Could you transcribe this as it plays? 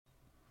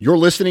You're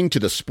listening to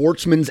the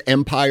Sportsman's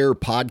Empire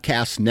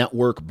Podcast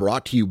Network,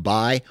 brought to you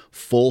by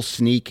Full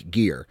Sneak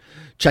Gear.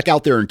 Check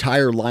out their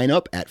entire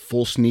lineup at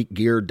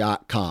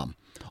fullsneakgear.com.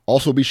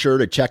 Also be sure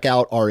to check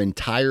out our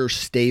entire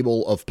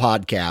stable of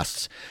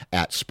podcasts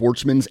at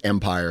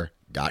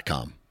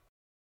sportsmansempire.com.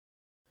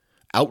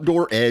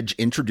 Outdoor Edge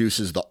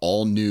introduces the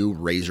all-new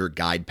Razor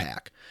Guide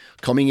Pack.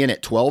 Coming in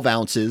at 12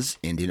 ounces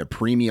and in a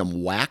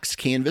premium wax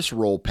canvas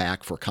roll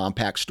pack for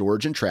compact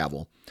storage and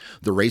travel,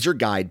 the Razor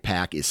Guide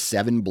Pack is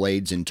 7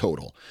 blades in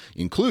total,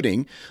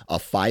 including a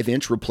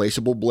 5-inch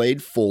replaceable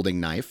blade folding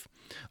knife,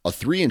 a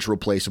 3-inch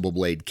replaceable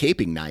blade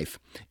caping knife,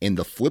 and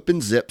the flip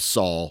and zip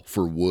saw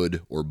for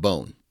wood or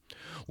bone.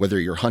 Whether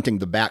you're hunting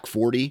the back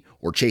 40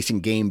 or chasing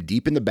game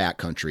deep in the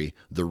backcountry,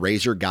 the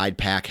Razor Guide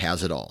Pack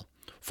has it all.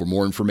 For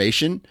more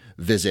information,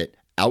 visit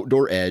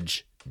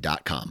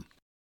OutdoorEdge.com.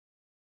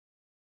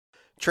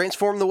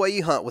 Transform the way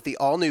you hunt with the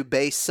all-new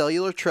Base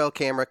cellular trail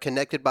camera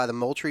connected by the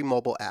Moultrie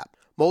mobile app.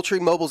 Moultrie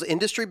Mobile's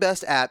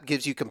industry-best app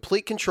gives you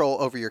complete control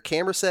over your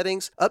camera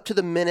settings,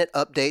 up-to-the-minute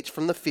updates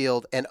from the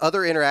field, and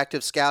other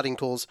interactive scouting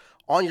tools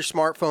on your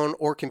smartphone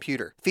or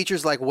computer.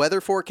 Features like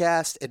weather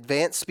forecast,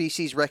 advanced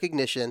species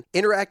recognition,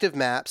 interactive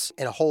maps,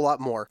 and a whole lot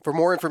more. For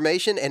more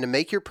information and to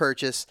make your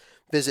purchase,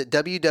 visit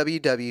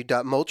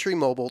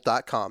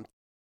www.moultriemobile.com.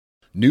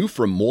 New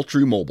from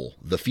Moultrie Mobile,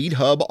 the Feed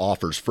Hub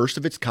offers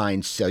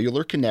first-of-its-kind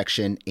cellular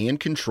connection and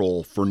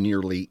control for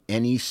nearly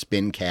any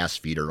spin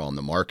cast feeder on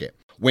the market.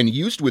 When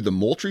used with the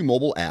Moultrie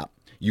Mobile app,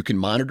 you can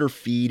monitor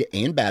feed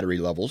and battery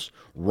levels,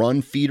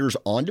 run feeders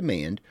on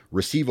demand,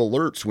 receive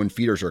alerts when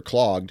feeders are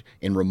clogged,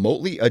 and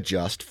remotely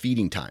adjust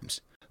feeding times.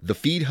 The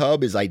Feed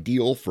Hub is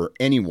ideal for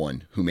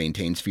anyone who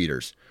maintains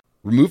feeders.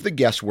 Remove the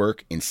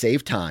guesswork and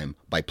save time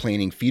by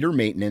planning feeder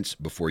maintenance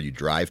before you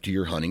drive to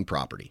your hunting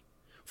property.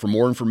 For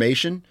more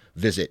information,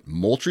 visit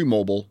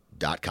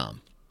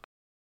MoultrieMobile.com.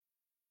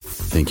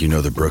 Think you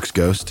know the Brooks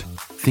Ghost?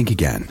 Think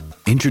again.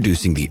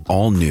 Introducing the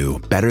all-new,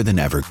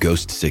 better-than-ever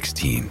Ghost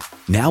 16.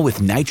 Now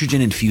with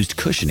nitrogen-infused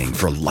cushioning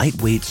for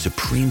lightweight,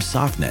 supreme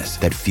softness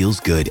that feels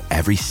good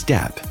every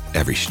step,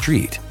 every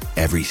street,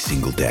 every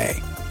single day.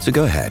 So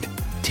go ahead,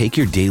 take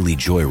your daily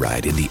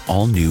joyride in the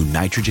all-new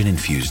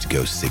nitrogen-infused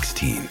Ghost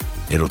 16.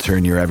 It'll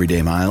turn your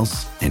everyday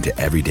miles into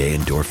everyday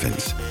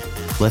endorphins.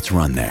 Let's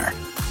run there.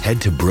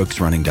 Head to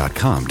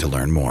brooksrunning.com to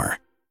learn more.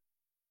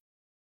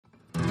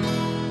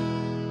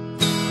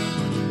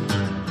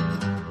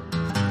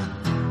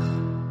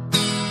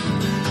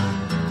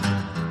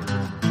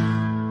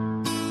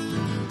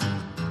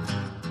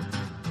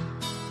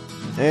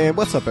 And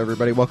what's up,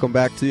 everybody? Welcome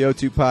back to the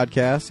O2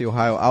 Podcast, the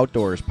Ohio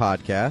Outdoors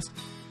Podcast.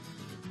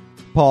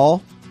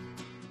 Paul,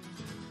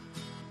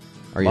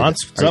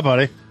 what's up,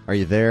 buddy? Are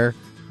you there?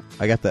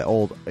 I got the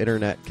old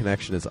internet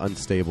connection is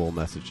unstable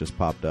message just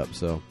popped up,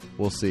 so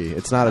we'll see.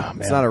 It's not a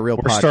real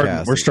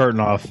podcast. We're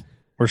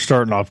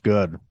starting off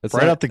good. It's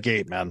right out the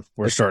gate, man.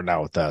 We're starting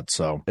out with that.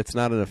 So it's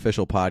not an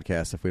official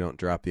podcast if we don't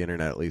drop the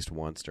internet at least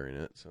once during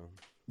it. So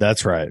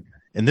that's right.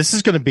 And this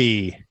is going to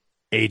be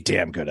a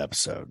damn good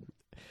episode.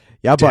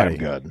 Yeah, buddy.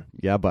 Damn good.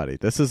 Yeah, buddy.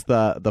 This is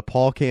the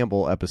Paul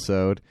Campbell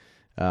episode.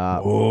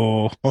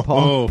 Paul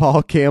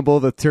Campbell,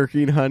 the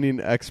turkey hunting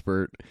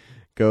expert,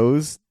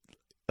 goes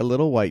a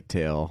little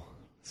whitetail.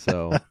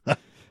 So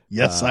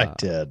yes, I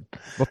did.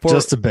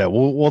 Just a bit.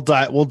 We'll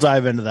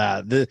dive into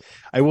that.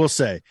 I will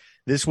say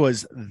this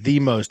was the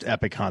most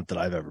epic hunt that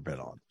I've ever been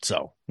on.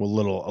 So a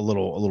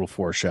little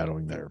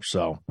foreshadowing there.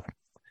 So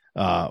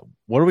what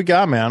do we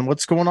got, man?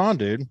 What's going on,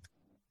 dude?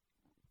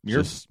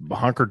 You're just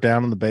hunkered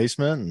down in the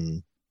basement,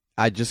 and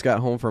I just got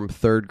home from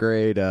third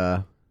grade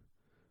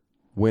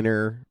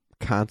winter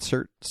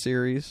concert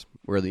series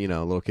where the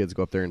little kids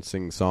go up there and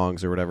sing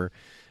songs or whatever.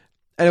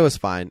 And it was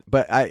fine,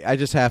 but I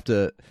just have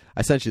to.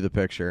 I sent you the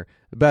picture.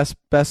 The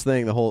best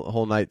thing the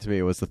whole night to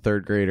me was the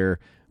third grader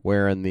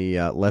wearing the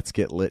 "Let's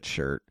Get Lit"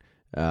 shirt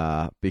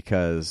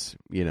because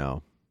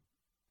it's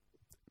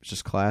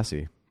just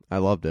classy. I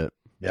loved it.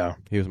 Yeah,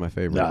 he was my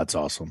favorite. That's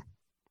awesome.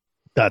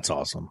 That's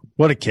awesome.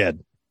 What a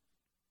kid!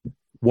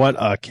 What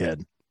a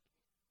kid!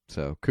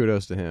 So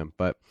kudos to him.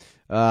 But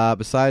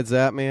besides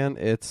that, man,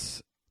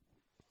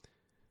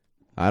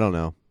 I don't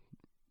know.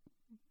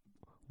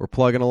 We're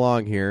plugging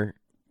along here.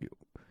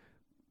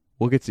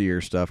 We'll get to your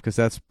stuff because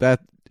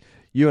that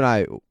you and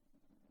I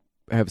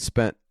have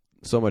spent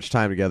so much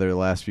time together the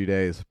last few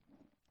days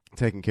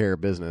taking care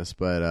of business,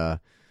 but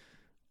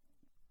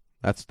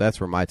that's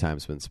where my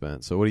time's been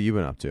spent. So what have you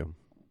been up to?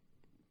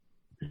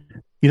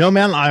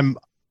 Man,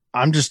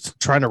 I'm just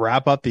trying to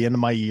wrap up the end of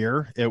my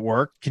year at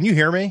work. Can you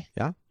hear me?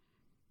 Yeah.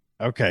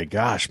 Okay.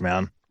 Gosh,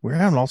 man, we're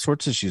having all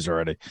sorts of issues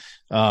already.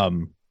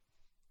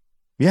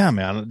 Yeah,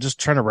 man, just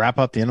trying to wrap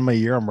up the end of my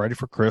year. I'm ready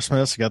for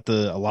Christmas. I got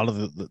a lot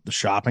of the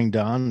shopping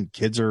done.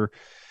 Kids are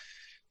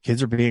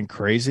being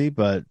crazy,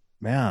 but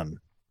man,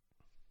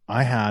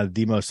 I had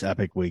the most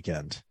epic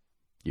weekend.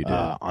 You did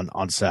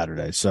on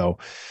Saturday. So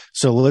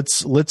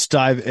let's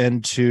dive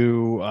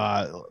into.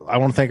 I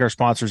want to thank our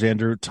sponsors,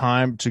 Andrew.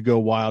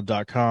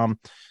 TimeToGoWild.com.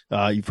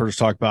 You've heard us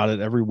talk about it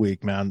every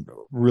week, man.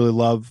 Really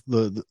love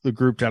the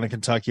group down in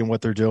Kentucky and what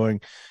they're doing.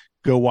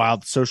 Go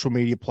Wild social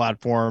media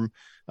platform.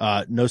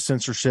 No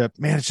censorship.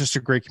 Man, it's just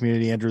a great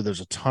community, Andrew.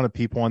 There's a ton of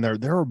people on there.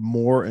 There are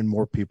more and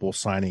more people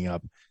signing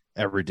up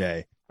every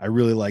day. I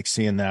really like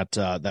seeing that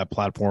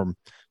platform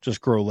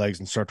just grow legs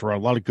and start to run.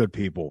 A lot of good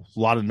people, a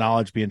lot of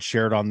knowledge being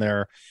shared on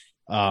there.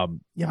 I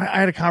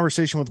had a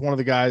conversation with one of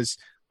the guys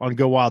on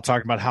Go Wild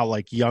talking about how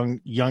like young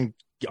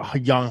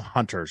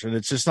hunters, and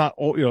it's just not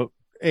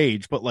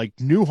age, but like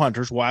new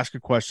hunters will ask a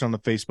question on the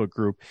Facebook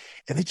group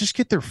and they just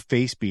get their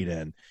face beat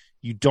in.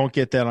 You don't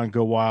get that on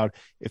Go Wild.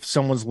 If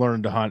someone's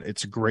learning to hunt,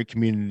 it's a great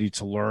community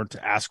to learn,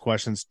 to ask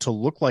questions, to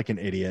look like an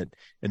idiot,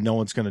 and no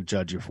one's going to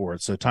judge you for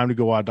it. So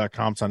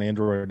timetogowild.com. It's on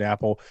Android and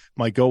Apple.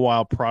 My Go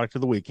Wild product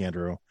of the week,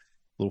 Andrew, a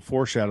little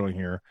foreshadowing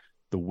here,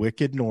 the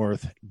Wicked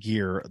North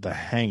gear, the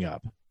Hang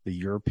Up, the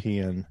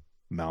European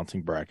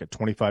mounting bracket,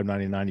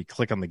 $25.99. You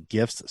click on the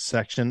gifts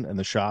section in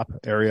the shop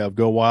area of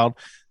Go Wild.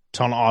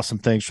 Ton of awesome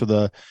things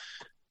to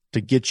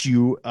get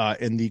you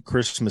in the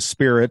Christmas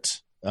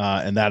spirit.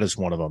 And that is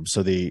one of them.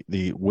 So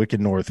the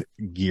Wicked North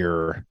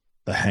gear,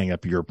 the Hang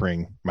Up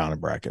European mountain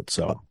bracket.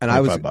 So, and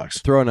I was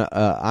throwing an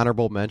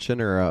honorable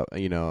mention, or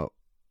the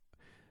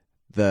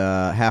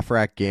half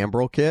rack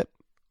gambrel kit.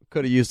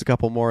 Could have used a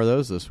couple more of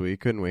those this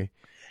week, couldn't we?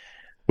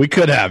 We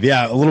could have,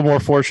 yeah. A little more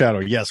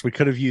foreshadowing. Yes, we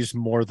could have used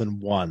more than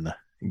one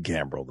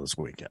gambrel this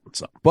weekend.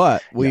 So,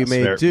 but we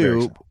made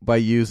do by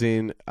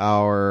using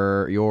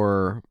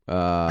your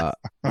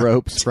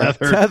ropes from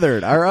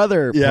Tethered, our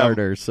other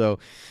partners. So.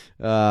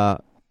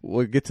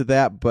 We'll get to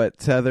that, but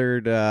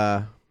Tethered,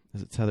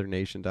 is it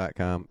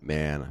tetherednation.com?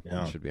 Man,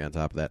 I should be on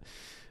top of that.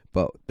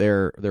 But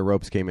their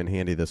ropes came in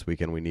handy this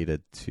weekend. We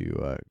needed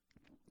to,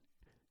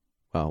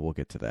 we'll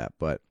get to that.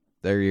 But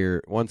they're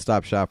your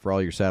one-stop shop for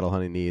all your saddle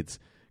hunting needs.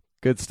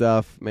 Good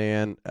stuff,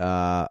 man.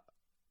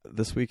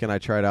 This weekend I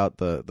tried out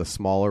the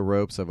smaller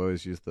ropes. I've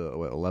always used the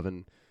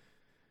 11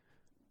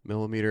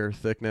 millimeter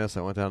thickness.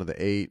 I went down to the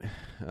 8.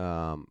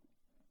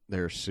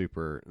 They're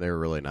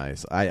really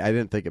nice. I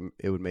didn't think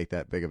it would make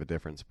that big of a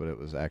difference, but it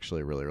was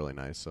actually really, really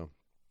nice. So,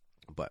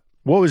 but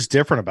what was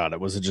different about it?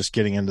 Was it just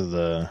getting into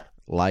the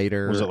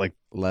lighter? Was it like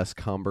less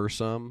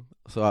cumbersome?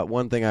 So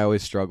one thing I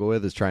always struggle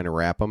with is trying to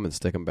wrap them and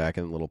stick them back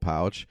in the little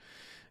pouch.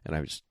 And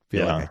I just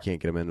feel like I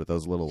can't get them in, but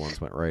those little ones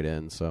went right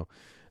in. So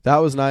that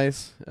was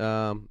nice.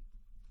 So,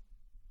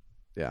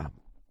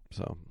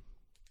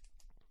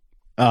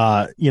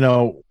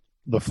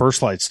 the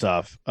First Light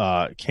stuff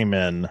came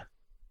in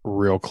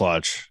real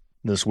clutch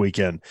this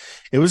weekend.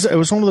 It was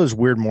one of those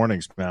weird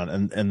mornings,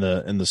 man, in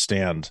the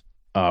stand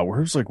where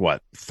it was like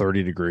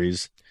 30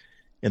 degrees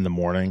in the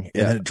morning,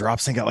 and then it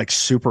drops and got like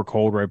super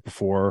cold right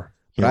before,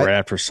 right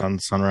after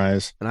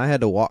sunrise. And I had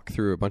to walk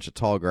through a bunch of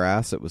tall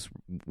grass. It was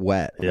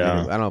wet.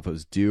 Yeah, I don't know if it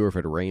was dew or if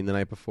it rained the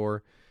night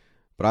before,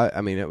 but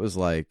it was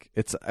like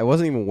I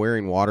wasn't even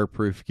wearing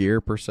waterproof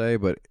gear per se,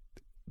 but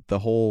the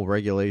whole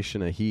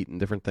regulation of heat and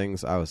different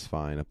things, I was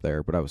fine up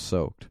there, but I was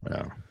soaked.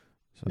 Yeah.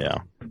 So, yeah,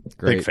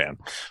 great. Big fan.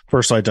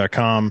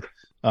 Firstlight.com.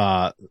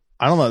 I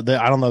don't know.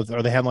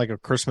 Are they having like a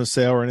Christmas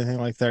sale or anything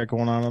like that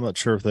going on? I'm not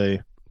sure if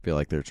they feel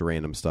like there's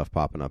random stuff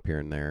popping up here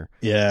and there.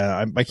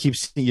 Yeah, I keep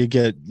seeing you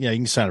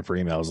can sign up for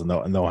emails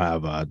and they'll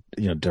have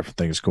different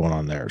things going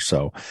on there.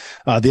 So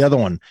the other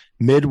one,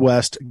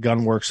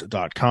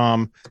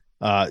 MidwestGunworks.com.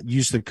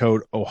 Use the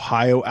code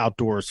Ohio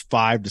Outdoors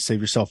 5 to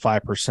save yourself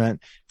 5%. If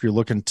you're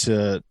looking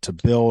to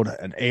build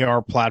an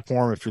AR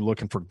platform, if you're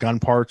looking for gun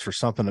parts for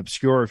something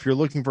obscure, if you're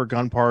looking for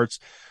gun parts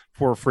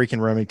for a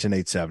freaking Remington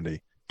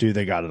 870, dude,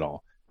 they got it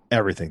all.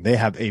 Everything. They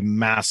have a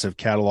massive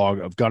catalog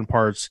of gun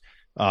parts,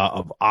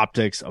 of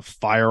optics, of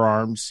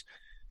firearms.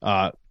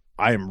 I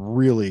am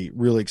really,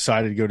 really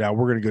excited to go down.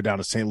 We're going to go down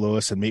to St.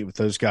 Louis and meet with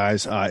those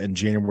guys in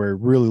January.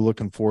 Really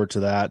looking forward to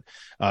that.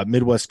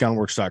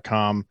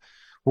 MidwestGunworks.com.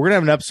 We're gonna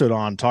have an episode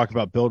on talking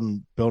about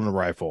building a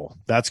rifle.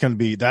 That's gonna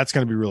be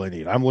really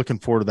neat. I'm looking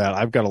forward to that.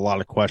 I've got a lot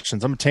of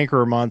questions. I'm a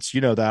tinkerer months, you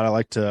know that. I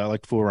like to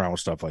fool around with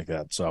stuff like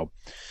that. So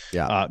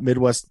yeah.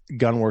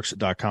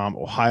 MidwestGunworks.com,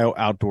 Ohio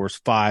Outdoors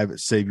 5,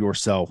 save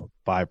yourself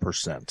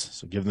 5%.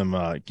 So give them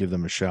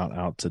a shout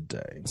out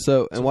today.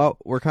 So while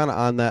we're kind of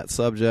on that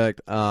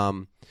subject,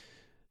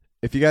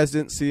 if you guys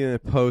didn't see any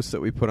posts that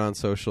we put on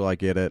social, I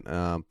get it.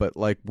 But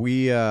like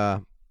we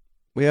have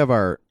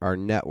our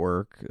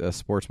network,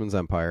 Sportsman's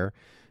Empire,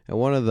 and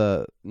one of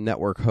the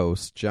network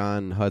hosts,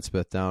 John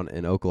Hudspeth, down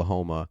in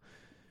Oklahoma.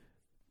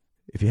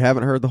 If you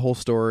haven't heard the whole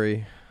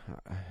story,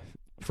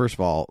 first of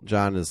all,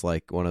 John is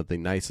like one of the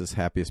nicest,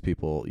 happiest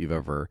people you've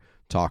ever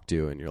talked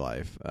to in your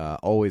life.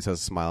 Always has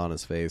a smile on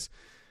his face.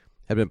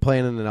 Had been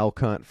planning an elk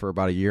hunt for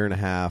about a year and a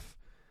half.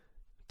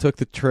 Took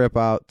the trip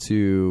out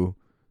to,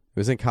 it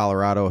was in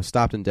Colorado,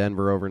 stopped in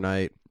Denver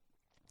overnight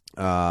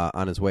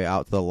on his way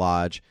out to the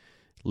lodge.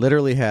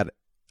 Literally had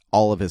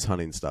all of his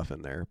hunting stuff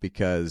in there,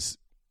 because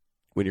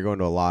when you're going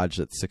to a lodge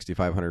that's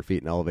 6,500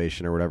 feet in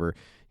elevation or whatever,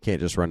 you can't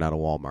just run down to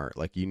Walmart.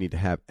 Like, you need to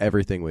have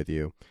everything with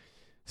you.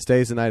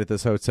 Stays the night at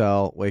this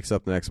hotel, wakes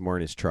up the next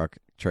morning, his truck,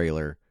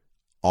 trailer,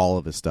 all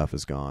of his stuff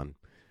is gone.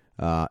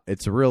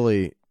 It's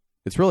really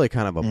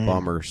kind of a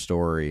bummer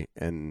story,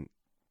 and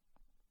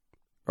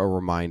a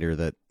reminder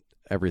that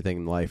everything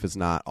in life is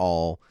not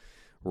all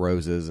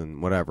roses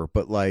and whatever.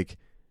 But like,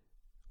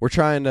 we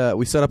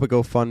set up a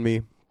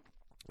GoFundMe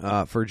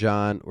for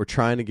John. We're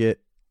trying to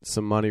get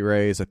some money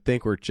raised. I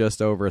think we're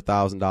just over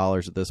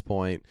 $1,000 at this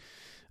point.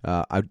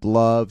 I'd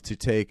love to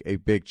take a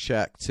big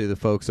check to the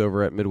folks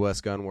over at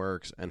Midwest Gun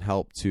Works and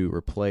help to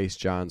replace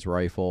John's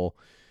rifle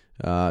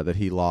that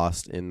he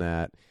lost in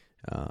that.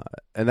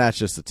 And that's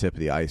just the tip of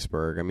the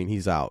iceberg. I mean,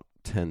 he's out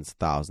tens of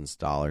thousands of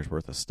dollars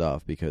worth of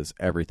stuff because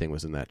everything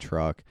was in that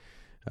truck.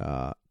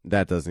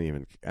 That doesn't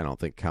even, I don't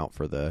think, count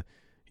for the,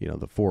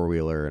 the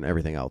four-wheeler and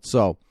everything else.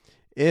 So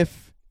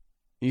if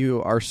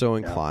you are so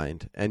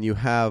inclined and you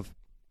have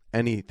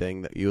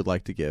anything that you would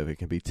like to give, it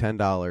can be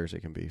 $10,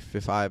 it can be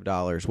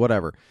 $5,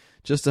 whatever,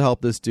 just to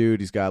help this dude.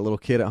 He's got a little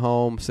kid at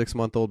home,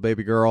 6-month-old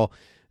baby girl.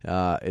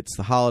 It's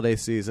the holiday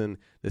season.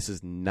 This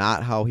is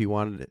not how he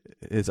wanted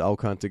his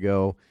elk hunt to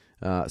go.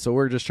 So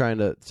we're just trying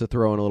to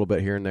throw in a little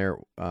bit here and there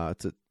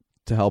to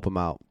help him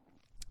out.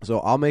 So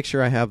I'll make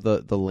sure I have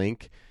the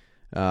link.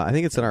 I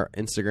think it's in our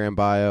Instagram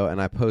bio, and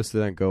I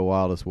posted it on Go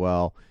Wild as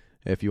well.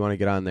 If you want to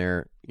get on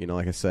there,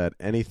 like I said,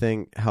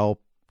 anything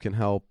can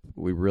help.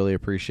 We really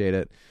appreciate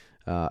it.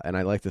 And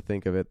I like to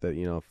think of it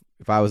that,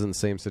 if I was in the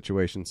same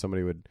situation,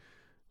 somebody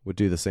would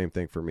do the same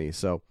thing for me.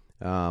 So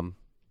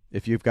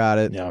if you've got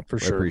it, yeah, for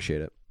sure, I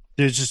appreciate it.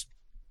 It's just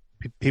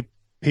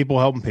people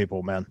helping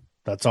people, man.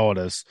 That's all it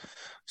is.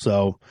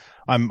 So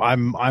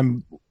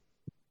I'm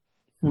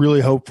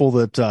really hopeful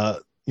that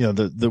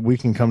that we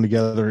can come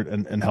together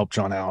and help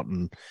John out.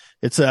 And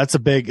that's a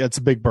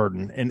big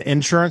burden. And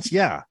insurance,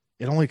 yeah,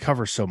 it only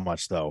covers so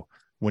much though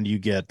when you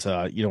get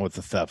with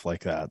the theft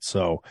like that.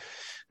 So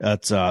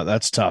that's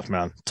tough,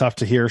 man. Tough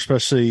to hear,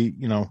 especially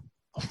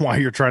while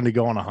you're trying to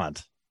go on a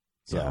hunt.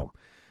 So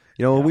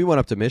when we went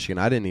up to Michigan,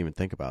 I didn't even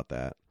think about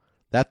that.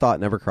 That thought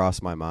never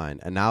crossed my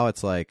mind. And now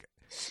it's like,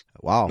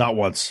 wow, not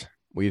once.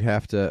 We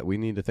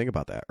need to think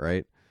about that,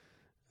 right?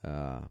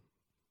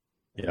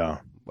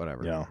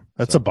 Whatever. Yeah.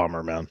 That's a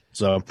bummer, man.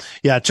 So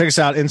yeah, check us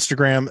out.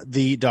 Instagram,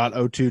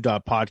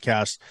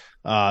 the.o2.podcast.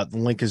 The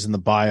link is in the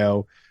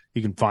bio.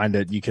 You can find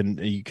it. You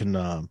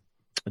can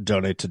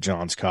donate to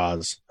John's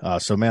cause.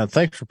 So man,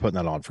 thanks for putting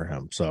that on for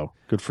him. So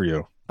good for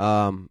you.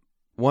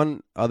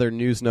 One other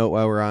news note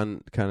while we're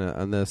on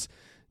this,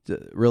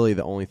 really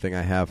the only thing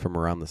I have from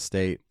around the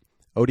state,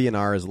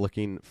 ODNR is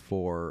looking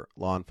for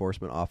law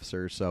enforcement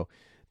officers. So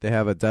they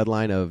have a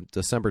deadline of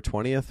December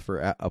 20th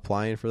for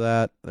applying for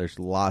that. There's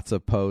lots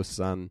of posts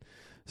on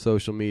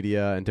social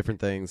media and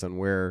different things on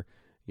where,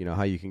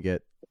 how you can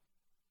get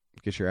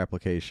your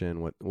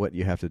application, what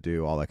you have to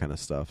do, all that kind of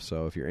stuff.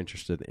 So if you're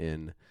interested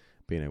in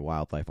being a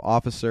wildlife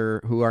officer,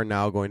 who are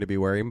now going to be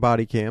wearing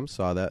body cams,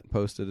 saw that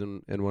posted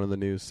in one of the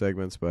news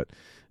segments. But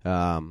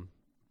there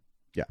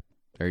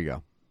you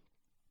go.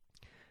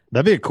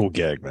 That'd be a cool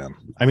gig, man.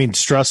 I mean,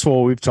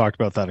 stressful. We've talked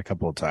about that a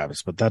couple of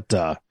times, but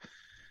that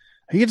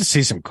you get to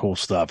see some cool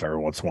stuff every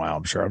once in a while.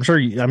 I'm sure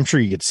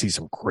you get to see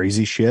some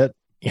crazy shit,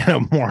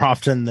 more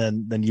often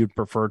than you'd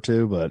prefer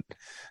to. But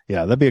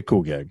yeah, that'd be a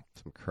cool gig.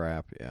 Some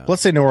crap, yeah.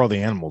 Plus, they know where all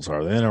the animals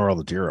are. They know where all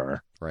the deer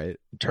are, right?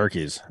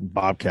 Turkeys, and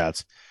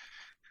bobcats.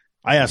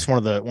 I asked one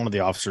of the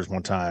officers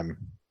one time,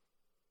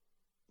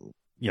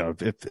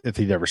 if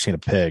he'd ever seen a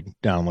pig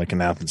down like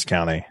in Athens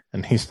County,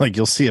 and he's like,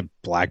 "You'll see a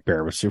black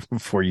bear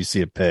before you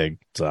see a pig."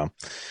 So,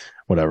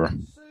 whatever.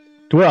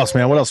 What else,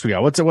 man? What else we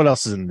got? What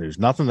else is in the news?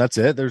 Nothing. That's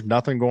it. There's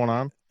nothing going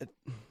on.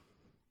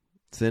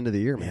 It's the end of the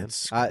year, man.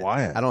 It's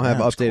quiet. I don't have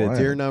updated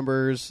deer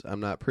numbers. I'm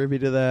not privy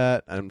to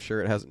that. I'm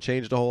sure it hasn't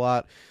changed a whole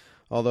lot,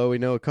 although we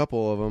know a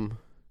couple of them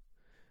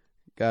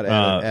got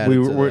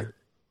added.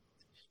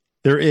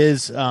 There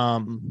is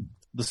the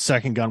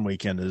second gun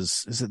weekend.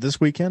 Is it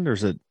this weekend or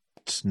is it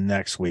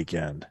next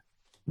weekend?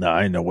 No,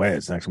 ain't no way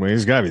it's next week.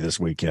 It's got to be this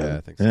weekend. Yeah,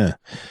 I think so. Yeah.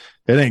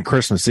 It ain't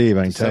Christmas Eve.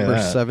 I can December tell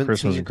you that. 17th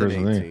Christmas and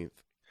Christmas and 18th. Eve.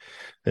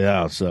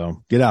 Yeah,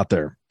 so get out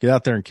there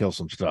and kill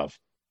some stuff.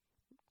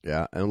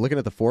 Yeah, and looking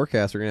at the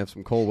forecast, we're gonna have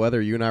some cold weather.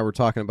 You and I were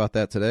talking about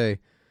that today.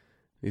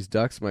 These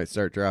ducks might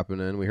start dropping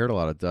in. We heard a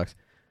lot of ducks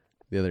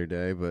the other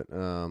day, but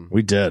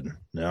we did.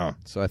 Yeah.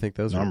 So I think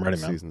those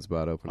season's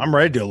about open. I'm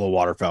ready to do a little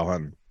waterfowl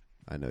hunting.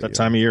 I know that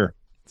time of year.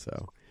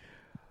 So,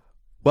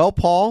 well,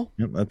 Paul,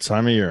 yep, that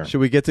time of year. Should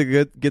we get to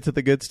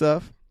the good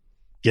stuff?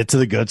 Get to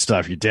the good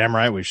stuff. You're damn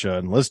right we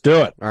should. Let's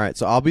do it. All right.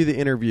 So I'll be the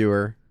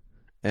interviewer,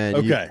 and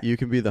okay, you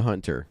can be the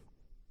hunter.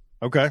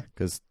 Okay.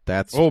 Because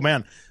that's... Oh,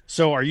 man.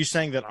 So are you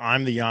saying that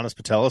I'm the Giannis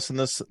Patelis in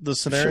this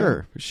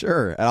scenario?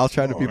 Sure. And I'll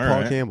try to be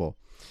Paul Campbell.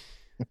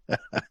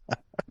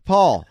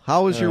 Paul,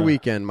 how was your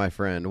weekend, my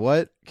friend?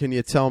 What can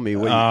you tell me?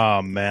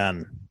 Oh,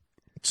 man.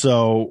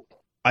 So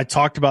I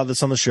talked about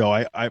this on the show.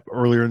 I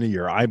earlier in the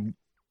year, I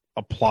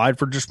applied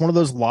for just one of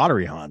those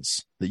lottery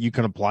hunts that you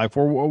can apply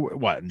for.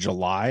 What, in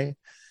July?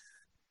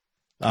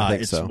 I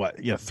think it's so.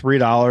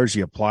 $3.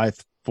 You apply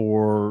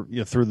for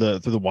through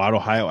the Wild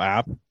Ohio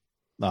app.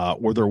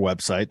 Or their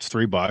website. It's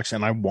 $3,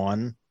 and I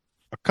won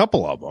a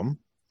couple of them,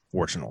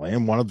 fortunately,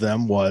 and one of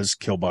them was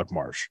Killbuck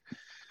Marsh.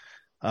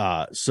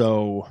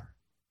 So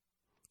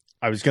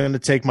I was going to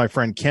take my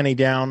friend Kenny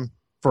down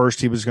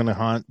first he was going to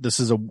hunt. This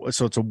is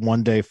it's a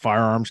 1 day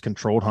firearms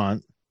controlled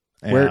hunt.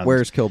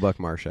 Where's Killbuck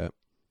Marsh at?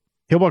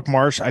 Killbuck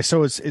Marsh. I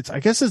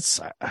guess it's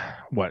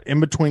what, in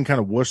between kind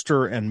of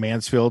Worcester and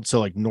Mansfield. So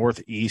like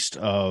northeast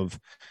of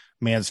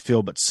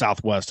Mansfield, but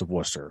southwest of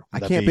Worcester. I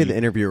can't be the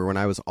interviewer when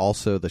I was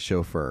also the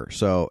chauffeur.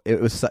 So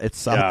it's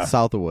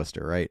south of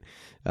Worcester, right?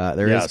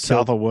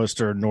 South of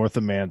Worcester, north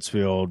of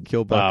Mansfield,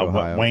 Killbuck,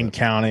 Ohio, Wayne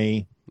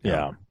County.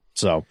 Yeah.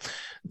 So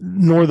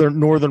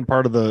northern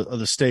part of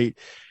the state.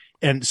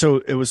 And so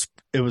it was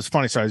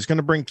funny. So I was going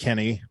to bring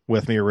Kenny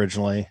with me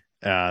originally,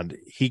 and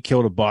he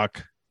killed a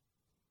buck.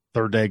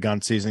 3rd day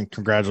gun season.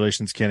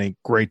 Congratulations, Kenny.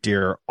 Great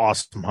deer.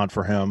 Awesome hunt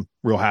for him.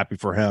 Real happy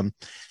for him.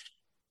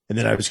 And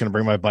then I was going to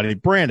bring my buddy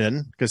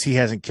Brandon because he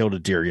hasn't killed a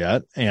deer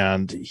yet.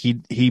 And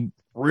he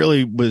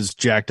really was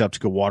jacked up to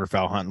go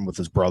waterfowl hunting with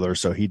his brother.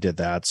 So he did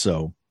that.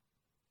 So,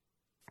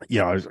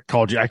 I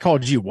called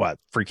you what,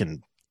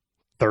 freaking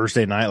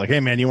Thursday night? Like, hey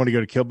man, you want to go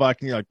to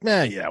Killbuck? And you're like,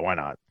 yeah, why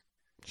not?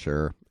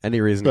 Sure.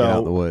 Any reason to get out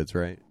in the woods,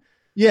 right?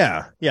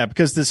 Yeah. Yeah.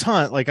 Because this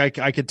hunt, like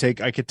I could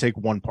take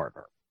one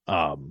partner.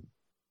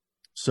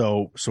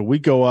 So we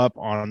go up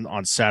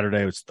on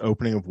Saturday. It's the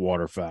opening of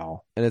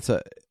waterfowl, and it's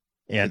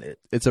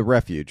a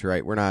refuge,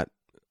 right?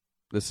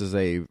 This is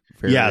a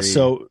very... Yeah.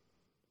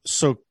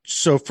 So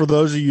for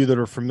those of you that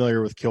are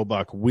familiar with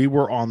Killbuck, we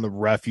were on the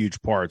refuge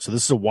part. So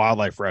this is a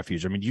wildlife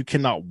refuge. I mean, you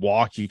cannot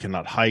walk, you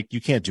cannot hike, you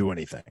can't do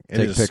anything.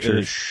 It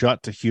is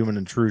shut to human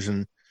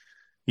intrusion.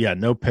 Yeah.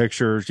 No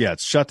pictures. Yeah.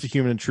 It's shut to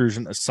human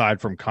intrusion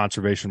aside from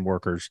conservation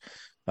workers,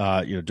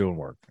 doing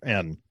work,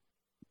 and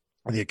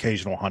the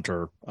occasional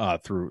hunter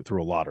through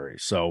a lottery.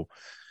 So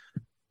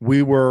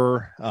we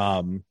were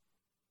in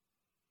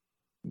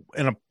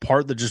a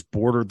part that just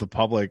bordered the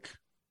public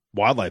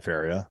wildlife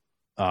area.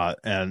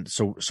 And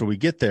so we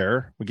get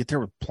there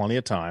with plenty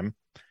of time,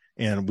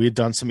 and we had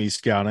done some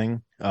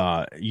e-scouting.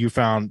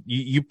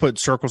 You put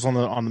circles on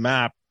the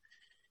map,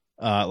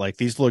 like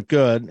these look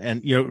good.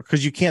 And,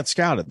 cause you can't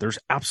scout it. There's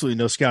absolutely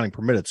no scouting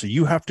permitted. So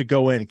you have to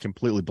go in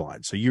completely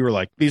blind. So you were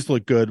like, these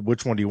look good.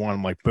 Which one do you want?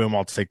 I'm like, boom,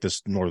 I'll take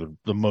this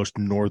the most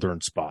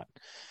northern spot.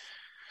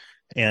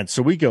 And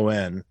so we go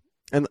in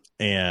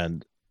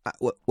and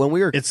when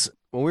we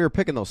were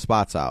picking those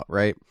spots out,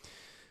 right?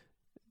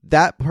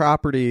 That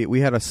property, we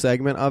had a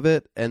segment of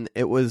it, and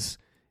it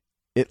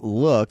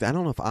looked, I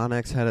don't know if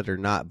Onyx had it or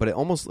not, but it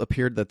almost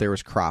appeared that there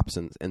was crops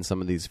in some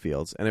of these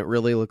fields, and it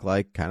really looked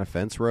like kind of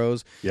fence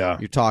rows. Yeah.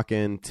 You're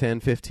talking 10,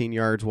 15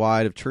 yards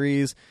wide of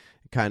trees,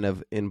 kind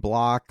of in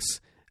blocks.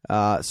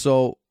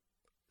 So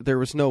there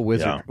was no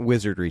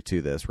wizardry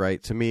to this,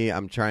 right? To me, I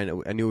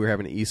knew we were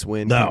having an east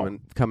wind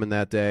coming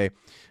that day.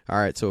 All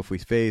right, so if we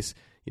face...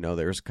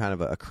 there's kind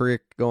of a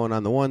creek going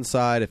on the one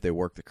side. If they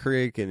work the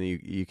creek and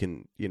you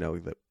can,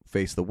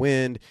 face the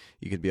wind,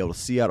 you could be able to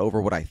see out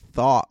over what I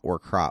thought were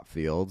crop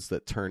fields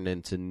that turned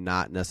into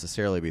not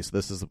necessarily be. So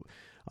this is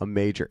a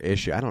major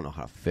issue. I don't know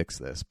how to fix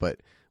this,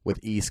 but with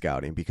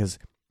e-scouting, because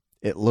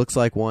it looks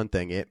like one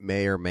thing, it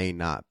may or may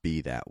not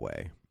be that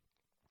way.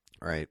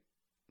 Right.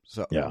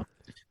 So, yeah.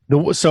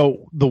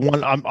 So the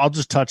one I'll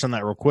just touch on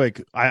that real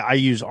quick. I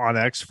use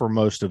Onyx for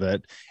most of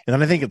it, and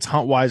then I think it's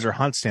HuntWise or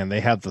HuntStand.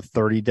 They have the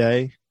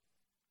 30-day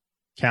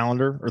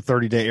calendar or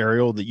 30-day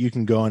aerial that you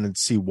can go in and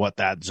see what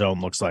that zone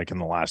looks like in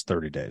the last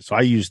 30 days. So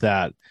I use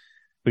that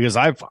because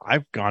I've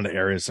gone to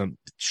areas and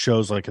it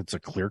shows like it's a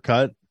clear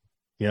cut,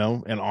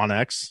 and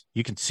Onyx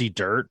you can see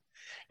dirt,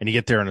 and you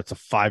get there and it's a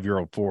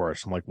 5-year-old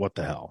forest. I'm like, what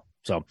the hell?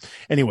 So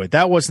anyway,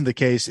 that wasn't the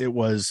case. It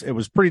was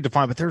pretty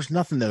defined, but there's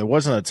nothing there. There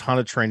wasn't a ton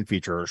of terrain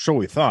feature, or so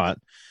we thought.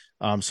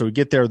 So we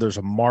get there, there's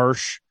a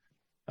marsh.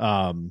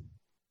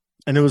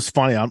 And it was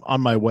funny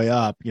on my way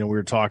up, we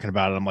were talking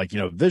about it. I'm like,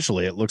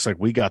 visually, it looks like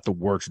we got the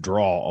worst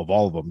draw of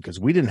all of them because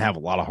we didn't have a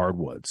lot of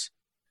hardwoods.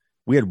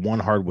 We had one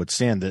hardwood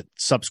stand that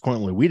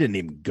subsequently we didn't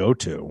even go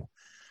to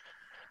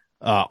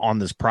on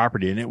this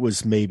property. And it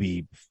was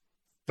maybe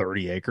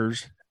 30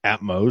 acres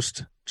at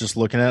most. Just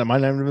looking at it,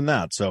 might not even been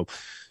that. So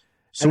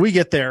we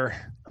get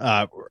there,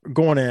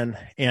 going in,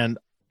 and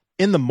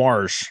in the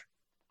marsh,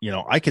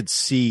 I could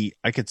see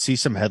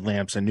some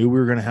headlamps. I knew we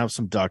were going to have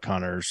some duck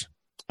hunters,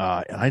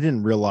 and I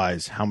didn't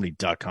realize how many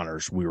duck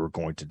hunters we were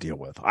going to deal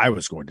with. I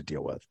was going to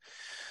deal with,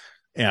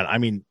 and I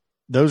mean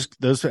those,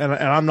 and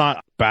I'm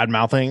not bad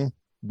mouthing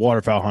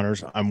waterfowl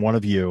hunters. I'm one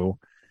of you,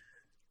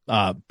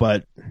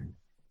 but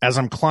as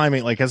I'm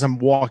climbing, like as I'm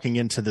walking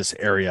into this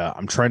area,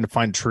 I'm trying to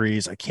find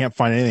trees. I can't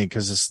find anything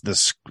because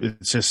it's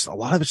just a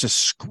lot of it's just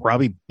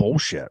scrubby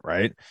bullshit,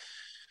 right?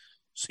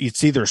 So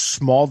it's either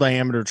small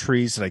diameter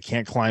trees that I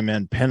can't climb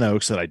in, pin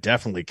oaks that I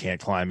definitely can't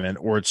climb in,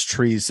 or it's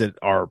trees that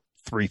are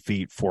 3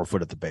 feet, 4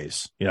 foot at the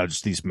base,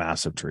 just these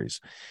massive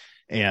trees.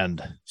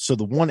 And so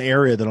the one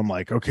area that I'm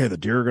like, okay, the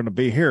deer are going to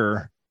be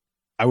here,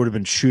 I would have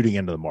been shooting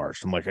into the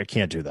marsh. I'm like, I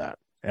can't do that.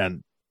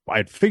 And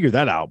I'd figured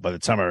that out by the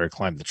time I already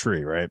climbed the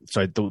tree, right?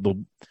 So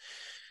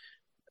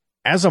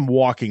as I'm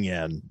walking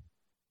in,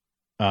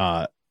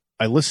 I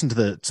listened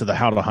to the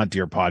How to Hunt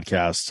Deer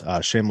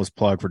podcast. Shameless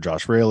plug for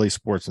Josh Raley,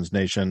 Sportsman's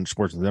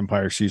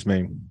Empire, excuse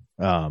me.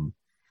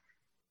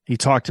 he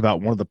talked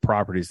about one of the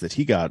properties that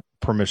he got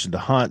permission to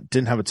hunt,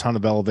 didn't have a ton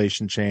of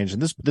elevation change.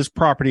 And this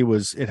property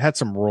it had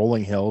some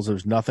rolling hills. There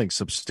was nothing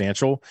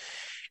substantial.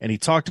 And he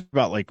talked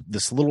about like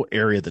this little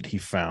area that he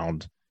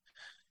found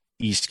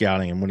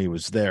e-scouting and when he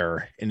was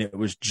there. And it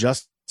was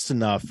just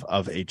enough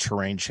of a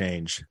terrain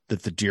change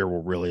that the deer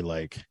were really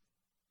like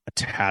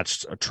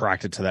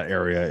attracted to that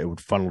area. It would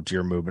funnel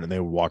deer movement and they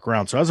would walk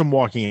around. So as I'm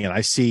walking in,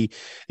 I see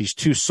these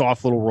two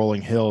soft little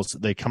rolling hills.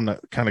 They come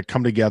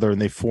together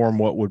and they form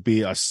what would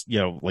be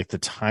like the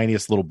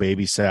tiniest little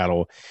baby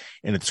saddle.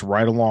 And it's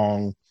right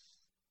along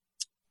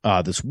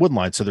this wood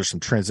line. So there's some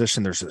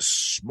transition. There's this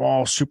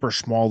small, super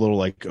small little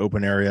like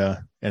open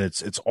area, and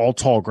it's all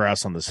tall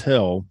grass on this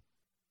hill.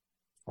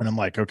 And I'm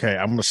like, okay,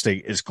 I'm going to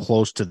stay as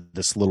close to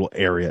this little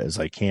area as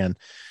I can,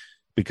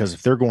 because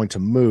if they're going to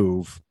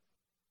move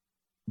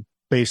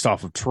based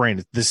off of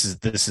terrain, this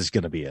is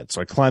going to be it.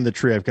 So I climb the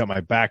tree. I've got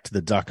my back to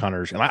the duck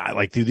hunters, and I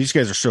like, dude, these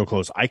guys are so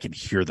close. I can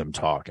hear them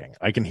talking.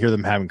 I can hear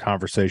them having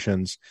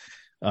conversations.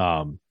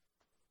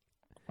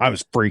 I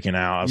was freaking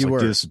out. I was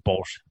dude, this is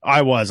bullshit.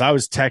 I was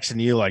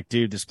texting you like,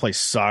 dude, this place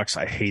sucks.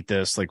 I hate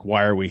this. Like,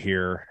 why are we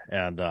here?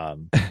 And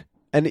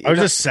and I was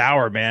just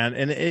sour, man.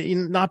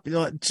 And not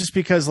just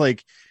because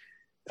like,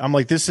 I'm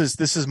like, this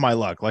is my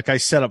luck. Like I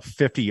set up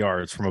 50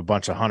 yards from a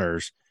bunch of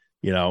hunters,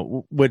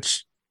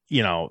 which,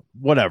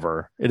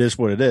 whatever, it is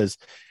what it is.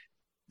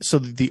 So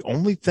the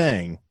only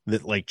thing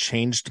that like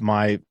changed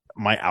my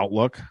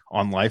outlook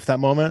on life that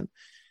moment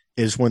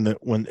is when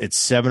it's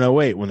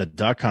 7:08, when the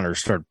duck hunters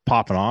started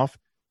popping off,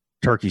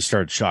 turkeys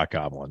started shot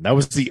gobbling. That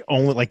was the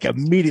only, like,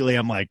 immediately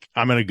I'm like,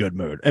 I'm in a good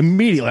mood.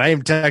 Immediately I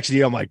am texting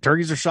you. I'm like,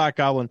 turkeys are shot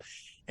gobbling.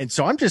 And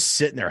so I'm just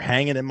sitting there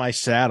hanging in my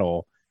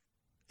saddle.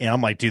 And I'm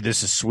like, dude,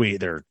 this is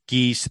sweet. There are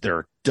geese, there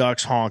are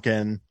ducks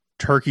honking,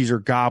 turkeys are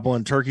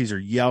gobbling, turkeys are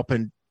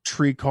yelping,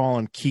 tree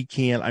calling,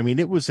 kikiing. I mean,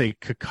 it was a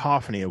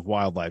cacophony of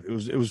wildlife.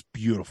 It was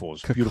beautiful. It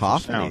was a beautiful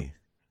sound.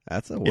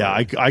 That's a word. Yeah,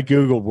 I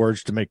Googled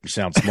words to make me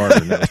sound smarter,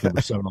 and that was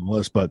number 7 on the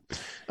list. But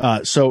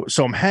so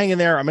I'm hanging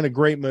there. I'm in a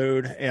great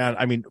mood. And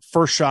I mean,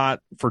 first shot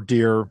for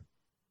deer.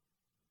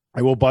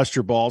 I will bust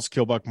your balls,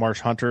 Killbuck Marsh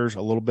Hunters,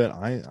 a little bit.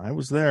 I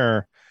was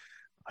there.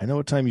 I know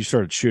what time you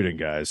started shooting,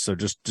 guys. So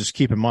just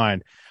keep in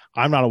mind,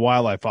 I'm not a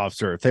wildlife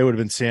officer. If they would have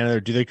been standing there,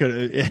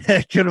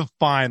 they could have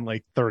fined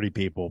like 30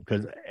 people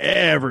because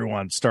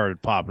everyone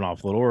started popping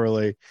off a little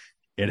early.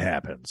 It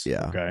happens.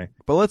 Yeah. Okay.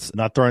 But let's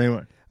not throw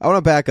anyone. I want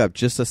to back up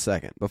just a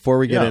second before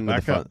we get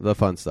into the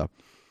fun stuff.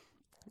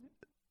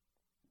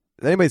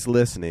 If anybody's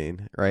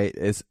listening, right?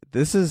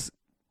 This is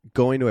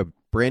going to a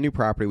brand new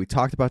property. We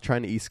talked about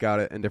trying to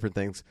e-scout it and different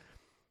things.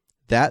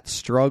 That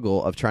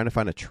struggle of trying to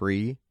find a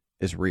tree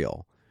is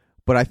real.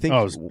 But I think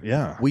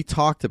we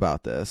talked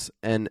about this,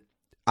 and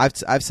I've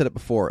said it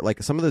before.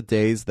 Like, some of the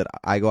days that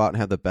I go out and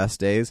have the best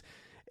days,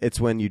 it's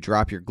when you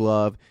drop your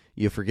glove,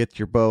 you forget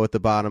your bow at the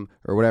bottom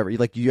or whatever.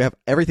 You have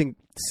everything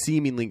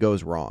seemingly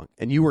goes wrong,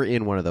 and you were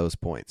in one of those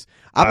points.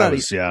 I'm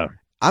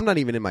not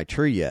even in my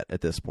tree yet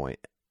at this point,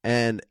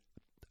 and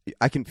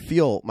I can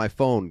feel my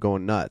phone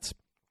going nuts,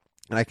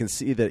 and I can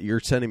see that you're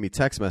sending me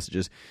text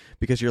messages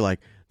because you're like,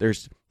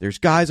 "There's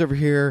guys over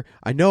here.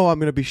 I know I'm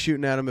going to be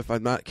shooting at them if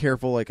I'm not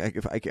careful. Like,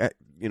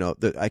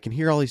 I can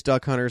hear all these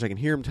duck hunters. I can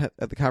hear them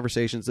at the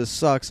conversations. This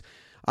sucks.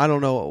 I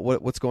don't know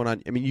what's going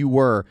on." I mean, you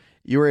were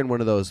in one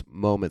of those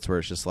moments where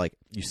it's just like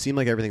you seem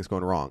like everything's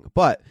going wrong.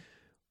 But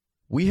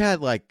we had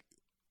we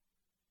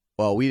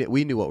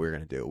knew what we were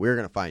going to do. We were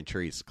going to find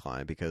trees to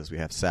climb because we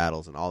have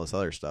saddles and all this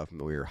other stuff, and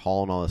we were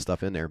hauling all this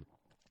stuff in there.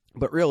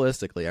 But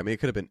realistically, I mean,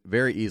 it could have been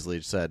very easily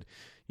said,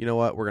 you know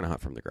what, we're going to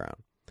hunt from the ground.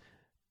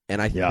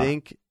 And I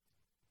think,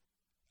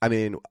 I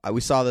mean,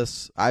 we saw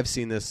this. I've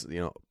seen this.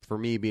 For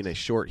me, being a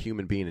short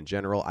human being in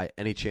general,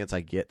 any chance I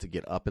get to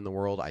get up in the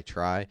world, I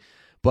try.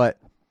 But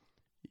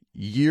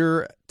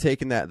you're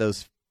taking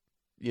those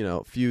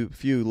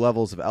few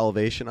levels of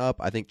elevation up,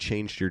 I think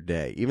changed your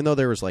day. Even though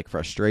there was like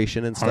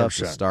frustration and stuff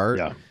to start.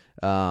 Yeah.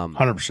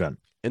 100%.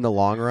 In the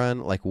long run,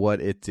 like what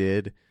it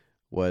did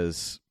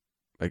was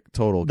like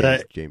total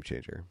game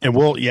changer. And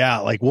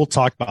we'll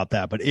talk about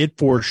that, but it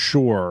for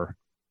sure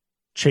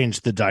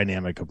changed the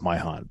dynamic of my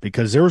hunt,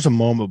 because there was a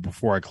moment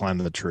before I climbed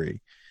the tree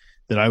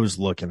that I was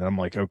looking and I'm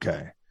like,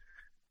 okay,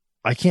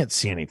 I can't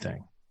see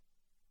anything.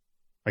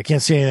 I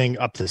can't see anything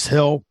up this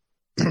hill.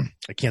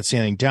 I can't see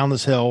anything down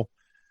this hill.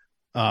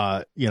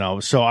 So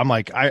I'm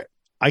like,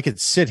 I could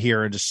sit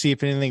here and just see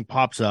if anything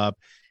pops up,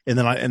 and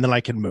then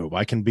I can move.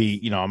 I can be,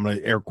 I'm going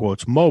to air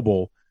quotes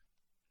mobile.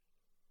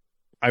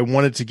 I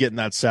wanted to get in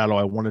that saddle.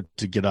 I wanted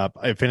to get up.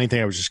 If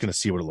anything, I was just going to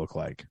see what it looked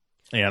like.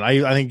 And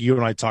I think you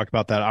and I talked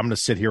about that. I'm going to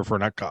sit here for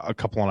a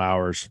couple of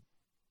hours.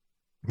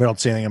 If I don't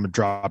see anything, I'm going to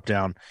drop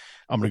down.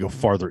 I'm going to go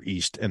farther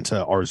east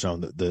into our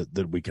zone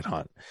that we could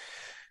hunt.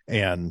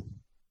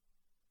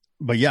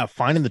 But yeah,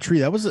 finding the tree,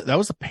 that was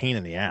a pain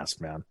in the ass,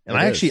 man. And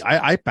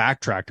I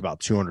backtracked about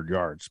 200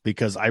 yards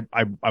because I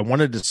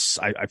wanted to,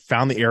 I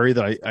found the area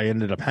that I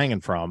ended up hanging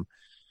from,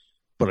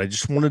 but I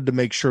just wanted to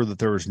make sure that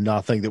there was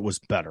nothing that was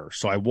better.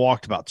 So I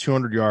walked about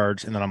 200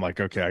 yards, and then I'm like,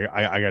 okay,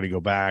 I got to go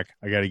back.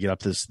 I got to get up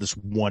this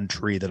one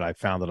tree that I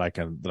found that I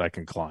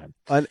can climb.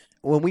 And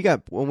when we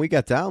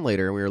got down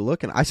later and we were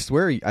looking, I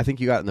swear, I think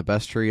you got in the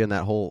best tree in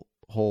that whole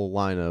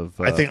line of.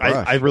 I think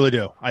I really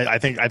do. I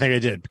think I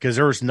did, because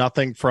there was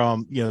nothing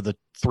from the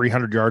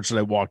 300 yards that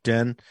I walked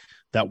in,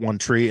 that one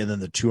tree, and then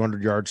the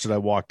 200 yards that I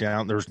walked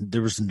down.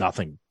 There was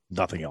nothing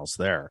else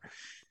there.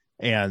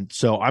 And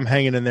so I'm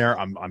hanging in there.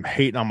 I'm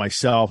hating on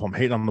myself. I'm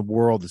hating on the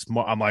world.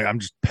 I'm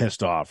just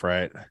pissed off,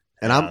 right?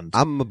 And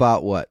I'm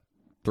about what,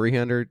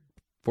 300,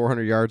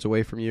 400 yards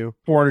away from you.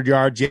 400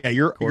 yards, yeah.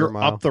 You're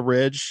mile. up the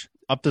ridge,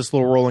 up this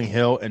little rolling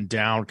hill, and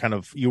down. Kind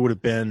of, you would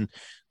have been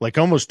like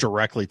almost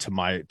directly to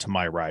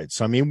my right.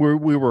 So I mean,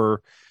 we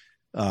were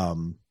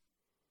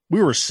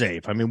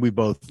safe. I mean, we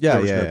both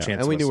no chance,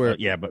 and we knew where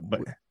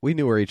but we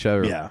knew where each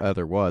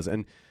other was.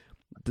 And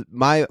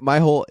my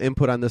whole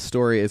input on this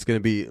story is going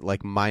to be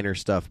like minor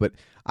stuff, but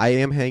I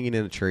am hanging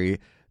in a tree.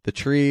 The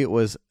tree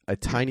was a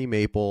tiny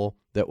maple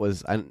that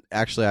was,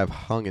 actually I've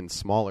hung in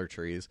smaller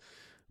trees,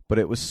 but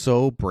it was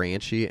so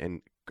branchy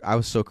and I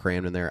was so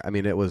crammed in there. I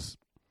mean, it was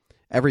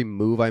every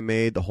move I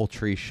made, the whole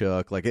tree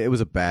shook. Like, it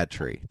was a bad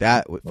tree.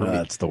 That's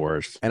the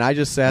worst. And I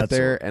just sat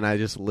there and I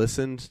just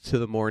listened to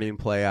the morning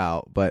play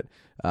out. But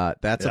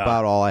that's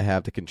about all I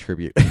have to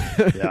contribute. To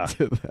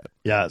that.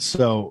 Yeah.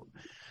 So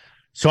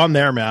I'm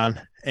there, man.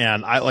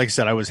 And like I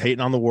said, I was hating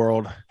on the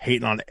world,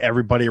 hating on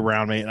everybody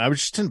around me. And I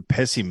was just in a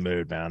pissy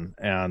mood, man.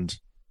 And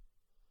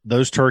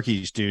those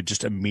turkeys, dude,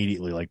 just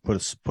immediately like put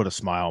a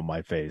smile on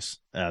my face.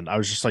 And I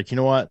was just like, you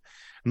know what?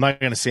 I'm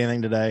not going to say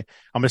anything today.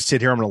 I'm going to sit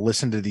here. I'm going to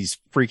listen to these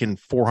freaking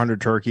 400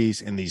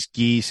 turkeys and these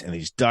geese and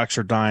these ducks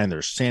are dying.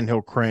 There's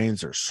sandhill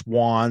cranes. There's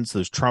swans.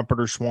 There's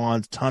trumpeter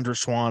swans, tundra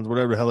swans,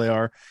 whatever the hell they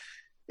are.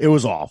 It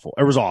was awful.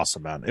 It was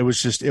awesome, man. It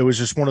was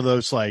just one of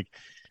those, like,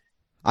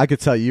 I could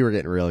tell you were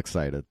getting real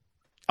excited.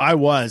 I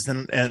was,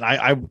 and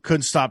I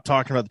couldn't stop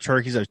talking about the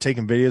turkeys. I was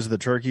taking videos of the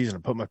turkeys, and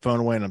I put my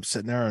phone away, and I'm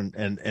sitting there,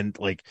 and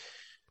like,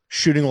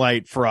 shooting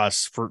light for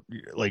us, for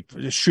like,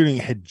 shooting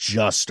had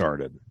just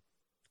started,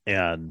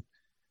 and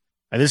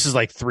this is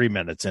like 3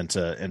 minutes into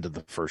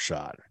the first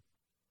shot,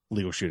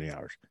 legal shooting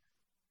hours,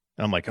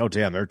 and I'm like, oh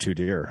damn, there are 2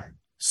 deer.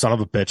 Son of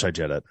a bitch, I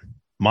did it.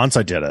 Months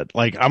I did it.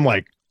 Like, I'm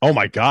like, oh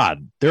my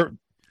god, they're.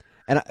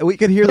 And we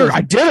could hear those. I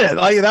did it.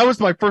 Like, that was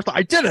my first.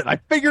 I did it. I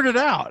figured it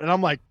out, and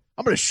I'm like,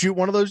 I'm going to shoot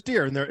one of those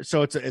deer. And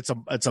so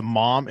it's a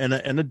mom and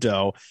a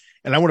doe.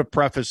 And I want to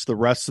preface the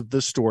rest of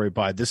this story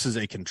by, this is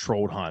a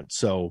controlled hunt.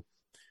 So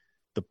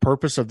the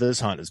purpose of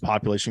this hunt is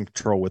population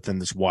control within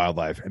this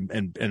wildlife.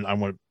 And I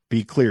want to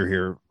be clear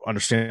here.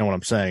 Understand what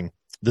I'm saying.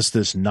 This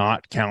does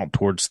not count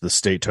towards the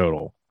state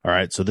total. All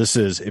right. So this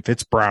is, if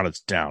it's brown,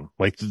 it's down.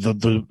 Like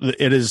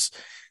it is.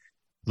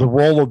 The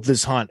role of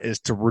this hunt is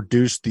to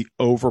reduce the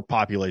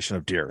overpopulation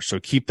of deer. So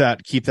keep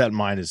that in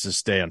mind as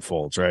this day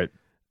unfolds, right?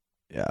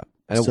 Yeah.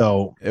 And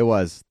it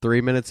was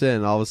 3 minutes in,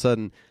 and all of a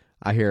sudden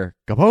I hear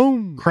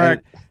kaboom,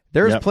 crack.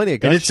 There's plenty of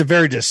guns. And it's a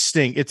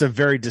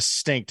very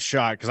distinct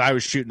shot, because I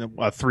was shooting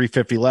a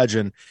 350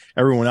 Legend.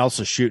 Everyone else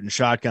is shooting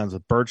shotguns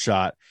with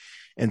birdshot.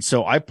 And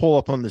so I pull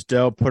up on this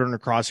doe, put her in the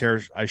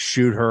crosshairs. I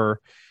shoot her,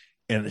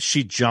 and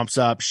she jumps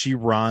up, she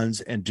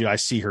runs, and I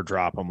see her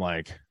drop. I'm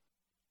like,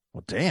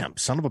 well, damn,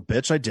 son of a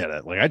bitch, I did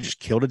it. Like, I just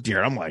killed a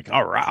deer. I'm like,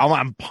 all right,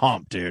 I'm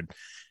pumped, dude.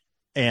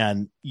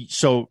 And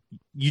so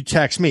you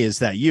text me, is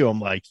that you? I'm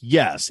like,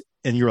 yes.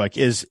 And you're like,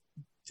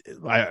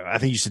 I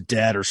think you said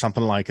dead or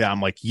something like that.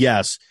 I'm like,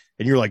 yes.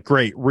 And you're like,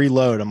 great,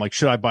 reload. I'm like,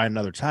 should I buy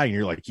another tag? And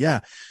you're like,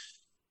 yeah.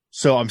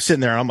 So I'm sitting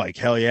there and I'm like,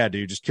 hell yeah,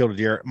 dude, just killed a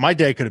deer. My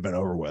day could have been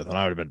over with, and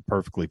I would have been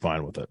perfectly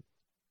fine with it.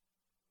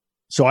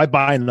 So I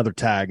buy another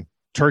tag.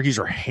 Turkeys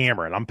are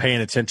hammering. I'm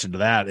paying attention to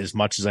that as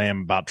much as I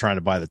am about trying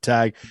to buy the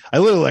tag. I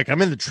literally, like,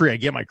 I'm in the tree. I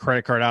get my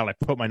credit card out. And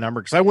I put my number,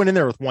 because I went in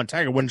there with one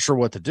tag. I wasn't sure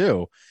what to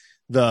do.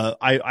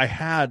 I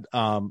had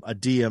a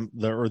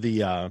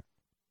DM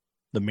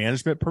the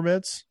management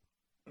permits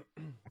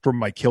for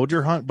my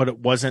killdeer hunt, but it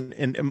wasn't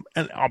in,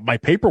 and my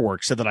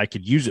paperwork said that I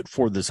could use it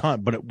for this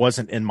hunt, but it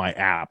wasn't in my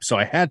app. So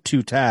I had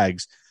 2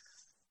 tags,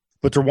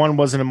 but the one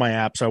wasn't in my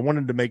app. So I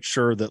wanted to make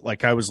sure that,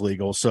 like, I was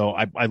legal. So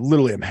I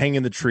literally am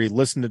hanging the tree,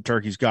 listening to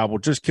turkeys gobble,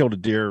 just killed a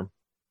deer,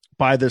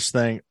 buy this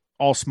thing,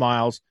 all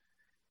smiles.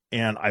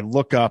 And I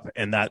look up,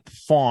 and that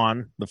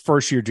fawn, the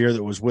first year deer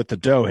that was with the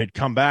doe, had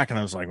come back, and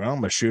I was like, well, I'm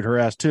going to shoot her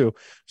ass too.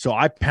 So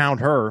I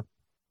pound her.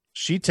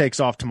 She takes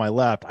off to my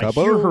left. I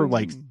hear her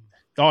like,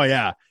 oh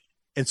yeah.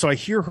 And so I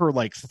hear her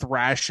like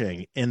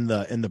thrashing in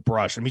the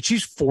brush. I mean,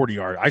 she's 40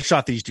 yards. I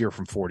shot these deer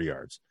from 40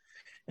 yards,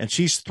 and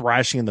she's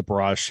thrashing in the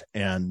brush.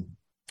 And,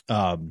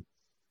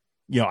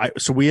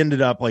 so we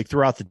ended up, like,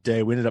 throughout the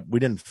day, we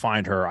didn't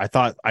find her. I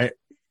thought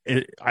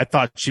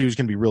she was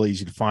going to be really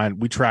easy to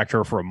find. We tracked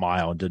her for a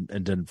mile and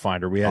didn't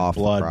find her. We had off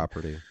blood the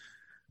property.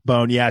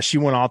 Bone. Yeah, she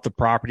went off the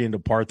property into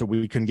part that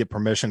we couldn't get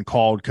permission,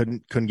 called,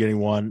 couldn't get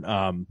anyone.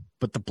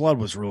 But the blood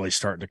was really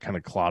starting to kind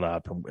of clot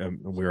up, and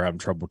we were having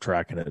trouble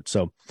tracking it.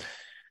 So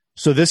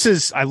this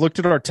is, I looked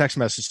at our text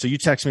message. So you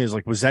text me, is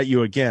like, was that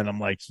you again? I'm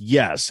like,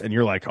 yes. And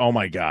you're like, oh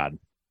my God.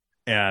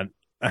 And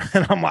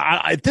I'm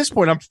like, at this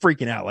point, I'm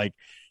freaking out. Like,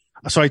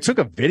 so I took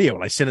a video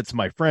and I sent it to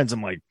my friends.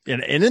 I'm like,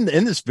 and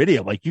in this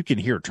video, like you can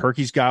hear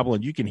turkeys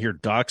gobbling, you can hear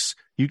ducks,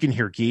 you can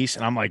hear geese.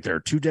 And I'm like, there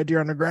are 2 dead deer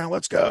on the ground.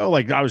 Let's go.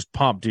 Like I was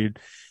pumped, dude.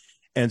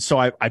 And so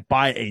I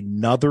buy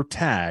another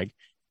tag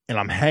and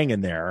I'm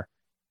hanging there.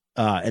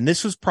 And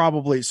this was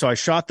probably, so I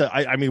shot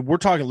I mean, we're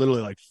talking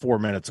literally like 4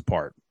 minutes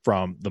apart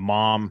from the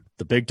mom,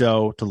 the big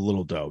doe to the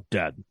little doe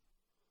dead.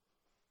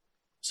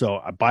 So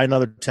I buy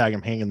another tag.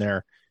 I'm hanging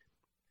there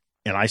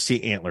and I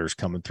see antlers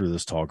coming through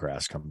this tall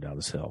grass coming down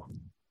this hill.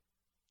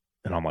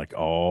 And I'm like,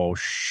 oh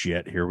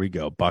shit, here we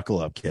go. Buckle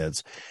up,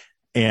 kids.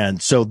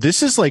 And so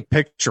this is like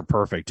picture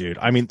perfect, dude.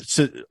 I mean,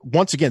 so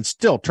once again,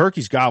 still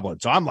turkey's gobbling.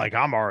 So I'm like,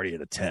 I'm already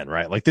at a 10,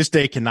 right? Like this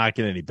day cannot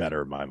get any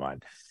better in my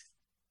mind.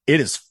 It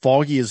is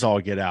foggy as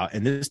all get out.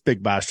 And this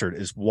big bastard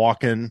is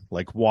walking,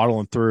 like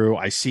waddling through.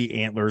 I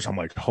see antlers. I'm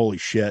like, holy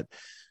shit.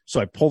 So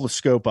I pull the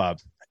scope up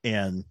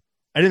and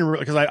I didn't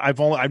really, because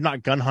I've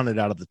not gun hunted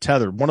out of the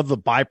tethered. One of the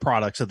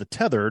byproducts of the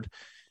tethered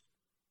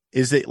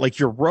is that like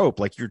your rope,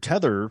 like your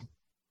tether,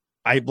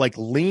 I like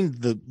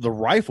leaned the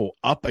rifle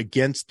up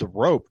against the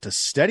rope to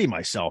steady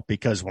myself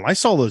because when I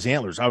saw those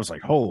antlers, I was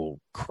like, oh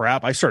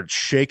crap. I started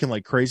shaking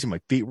like crazy. My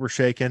feet were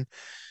shaking.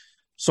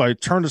 So I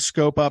turned the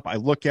scope up. I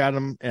look at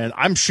him and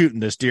I'm shooting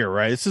this deer,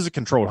 right? This is a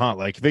controlled hunt.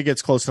 Like if it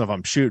gets close enough,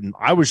 I'm shooting.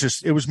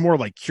 It was more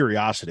like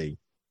curiosity.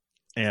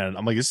 And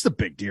I'm like, this is a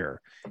big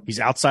deer. He's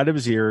outside of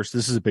his ears.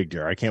 This is a big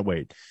deer. I can't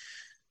wait.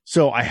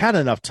 So I had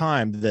enough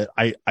time that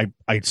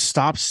I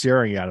stopped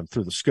staring at him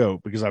through the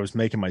scope because I was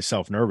making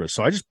myself nervous.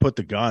 So I just put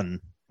the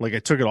gun, like I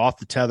took it off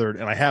the tethered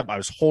and I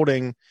was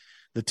holding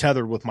the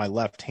tethered with my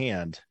left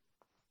hand.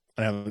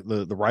 I have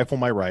the rifle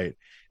on my right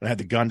and I had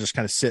the gun just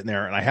kind of sitting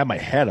there and I had my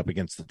head up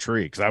against the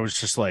tree. Cause I was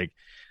just like,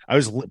 I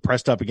was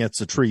pressed up against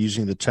the tree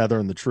using the tether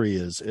and the tree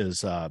as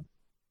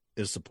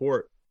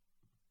support.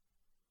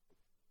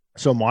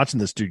 So I'm watching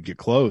this dude get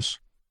close.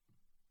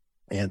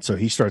 And so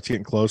he starts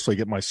getting close. So I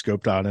get my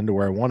scope out into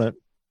where I want it.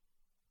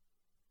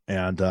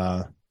 And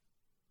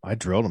I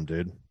drilled him,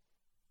 dude.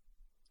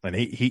 And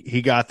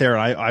he got there.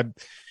 And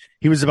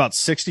he was about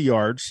 60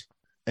 yards.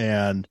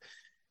 And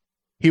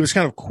he was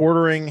kind of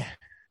quartering.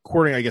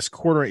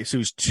 So he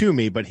was to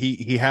me, but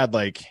he had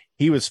like,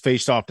 he was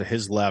faced off to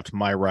his left,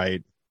 my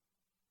right.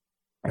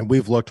 And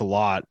we've looked a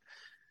lot,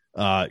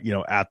 at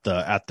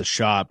the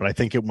shot, but I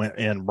think it went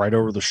in right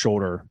over the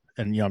shoulder.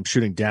 And, I'm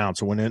shooting down.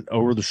 So it went in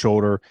over the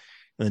shoulder.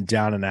 And then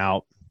down and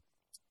out.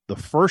 The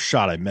first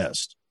shot I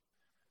missed.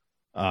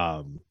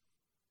 Kind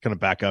of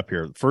back up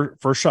here.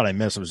 First shot I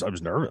missed. I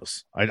was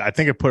nervous. I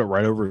think I put it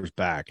right over his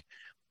back.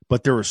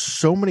 But there were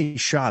so many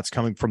shots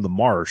coming from the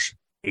marsh,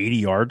 80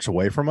 yards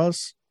away from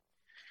us,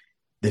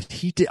 that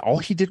all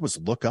he did was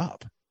look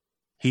up.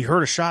 He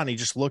heard a shot and he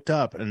just looked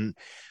up. And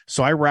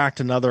so I racked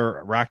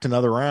another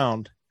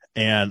round,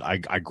 and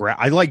I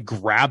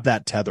grabbed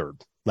that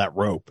tethered. That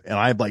rope, and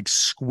I like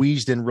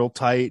squeezed in real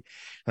tight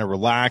and I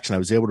relaxed and I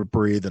was able to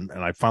breathe and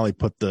I finally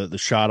put the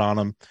shot on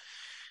him,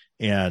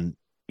 and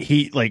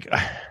he like,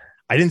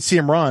 I didn't see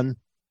him run,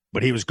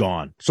 but he was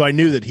gone. So I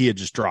knew that he had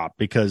just dropped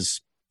because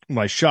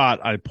my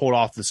shot, I pulled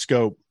off the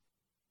scope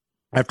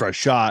after I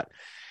shot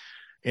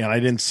and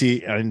I didn't see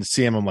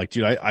him. I'm like,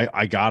 dude,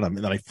 I got him.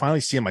 And then I finally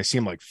see him. I see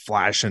him like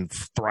flashing,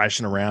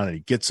 thrashing around, and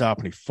he gets up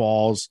and he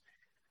falls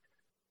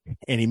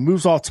and he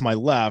moves off to my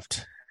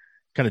left,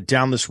 kind of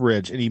down this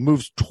ridge, and he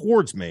moves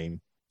towards me,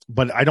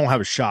 but I don't have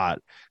a shot.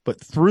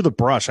 But through the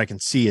brush, I can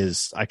see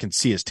his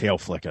tail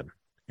flicking,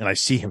 and I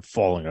see him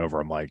falling over.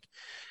 I'm like,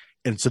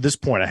 and so at this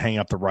point, I hang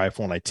up the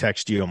rifle and I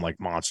text you. I'm like,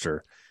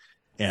 monster.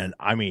 And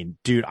I mean,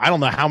 dude, I don't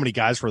know how many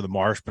guys were in the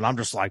marsh, but I'm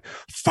just like,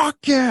 fuck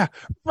yeah.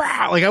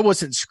 Rah! Like I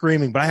wasn't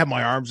screaming, but I have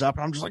my arms up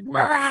and I'm just like,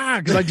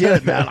 because I did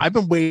it, man. I've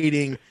been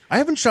waiting. I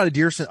haven't shot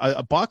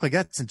a buck like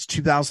that since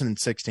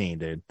 2016,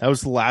 dude. That was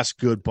the last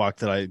good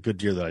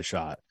deer that I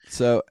shot.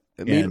 So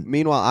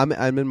meanwhile,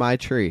 I'm in my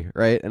tree,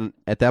 right? And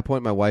at that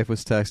point, my wife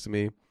was texting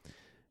me,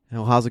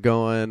 how's it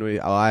going?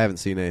 I haven't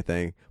seen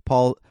anything.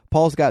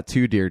 Paul's got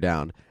 2 deer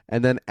down.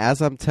 And then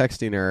as I'm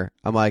texting her,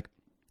 I'm like,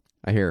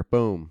 I hear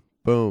boom,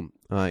 boom.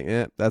 I'm like,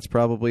 yeah, that's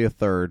probably a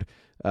third.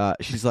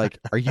 She's like,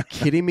 are you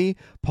kidding me?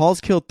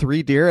 Paul's killed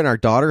 3 deer and our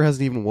daughter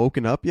hasn't even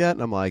woken up yet?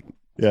 And I'm like,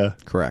 yeah,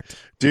 correct.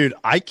 Dude,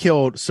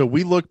 so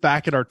we look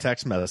back at our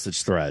text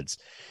message threads.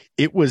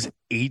 It was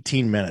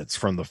 18 minutes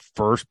from the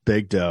first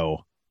big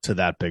doe to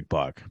that big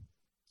buck.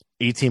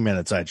 18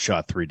 minutes, I'd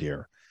shot 3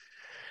 deer.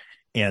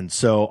 And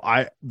so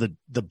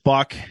the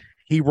buck,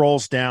 he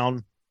rolls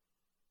down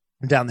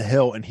the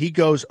hill and he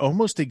goes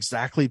almost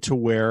exactly to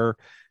where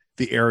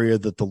the area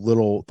that the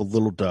little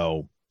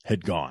doe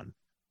had gone.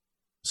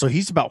 So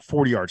he's about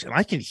 40 yards and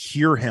I can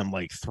hear him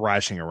like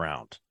thrashing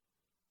around.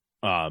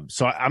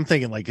 So I'm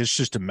thinking like, it's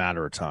just a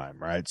matter of time.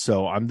 Right.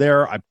 So I'm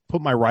there. I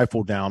put my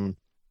rifle down.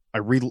 I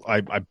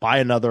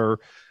buy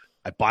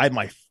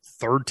my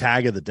 3rd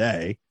tag of the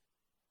day.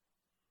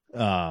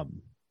 Well,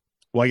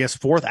 I guess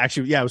 4th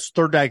actually. Yeah, it was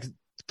third tag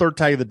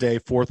of the day,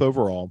 4th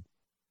overall.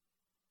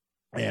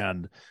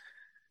 And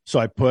so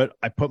I put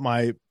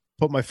my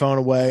put my phone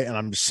away, and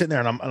I'm just sitting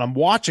there, and I'm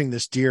watching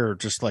this deer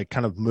just like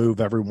kind of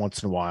move every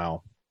once in a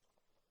while.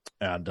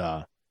 And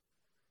I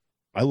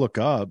look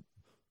up,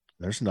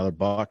 there's another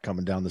buck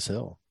coming down this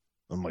hill.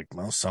 I'm like,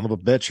 well, son of a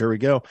bitch, here we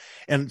go.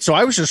 And so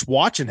I was just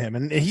watching him,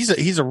 and he's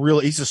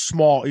a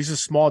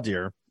small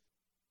deer.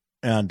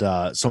 And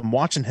so I'm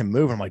watching him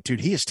move. And I'm like,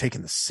 dude, he is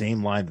taking the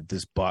same line that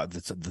this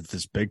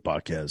big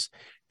buck is,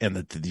 and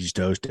that these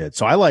does did.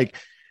 So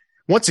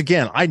once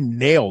again, I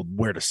nailed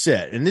where to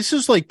sit, and this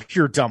is like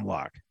pure dumb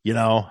luck.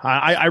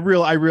 I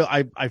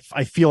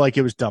feel like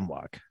it was dumb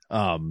luck.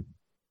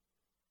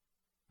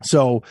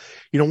 So,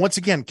 once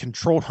again,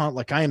 controlled hunt,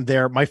 like I am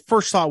there. My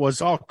first thought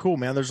was, oh, cool,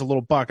 man, there's a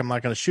little buck. I'm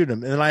not going to shoot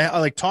him. And then I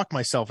like talked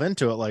myself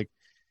into it. Like,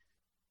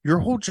 your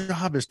whole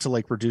job is to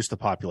like reduce the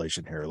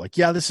population here. Like,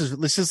 yeah, this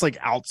is like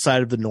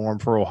outside of the norm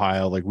for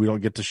Ohio. Like, we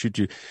don't get to shoot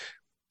you.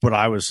 But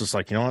I was just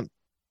like, you know what?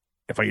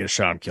 If I get a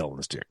shot, I'm killing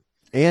this deer.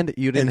 And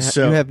you didn't.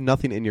 You have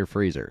nothing in your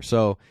freezer,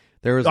 so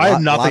there was. I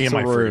have nothing in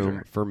my room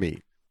freezer for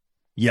meat.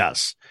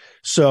 Yes.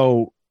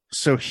 So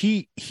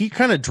he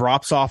kind of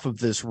drops off of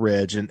this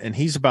ridge, and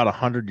he's about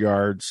 100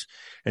 yards,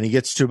 and he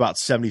gets to about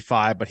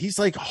 75, but he's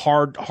like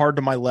hard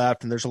to my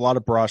left, and there's a lot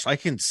of brush. I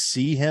can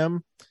see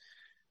him,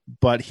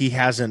 but he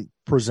hasn't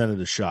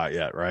presented a shot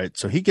yet, right?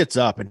 So he gets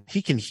up, and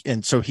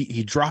so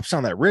he drops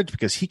down that ridge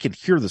because he can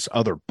hear this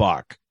other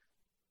buck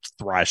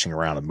thrashing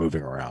around and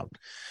moving around.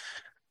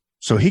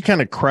 So he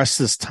kind of crests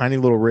this tiny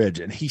little ridge,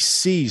 and he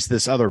sees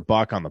this other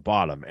buck on the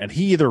bottom, and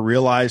he either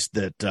realized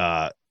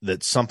that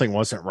something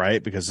wasn't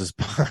right because his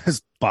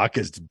buck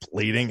is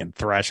bleeding and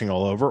thrashing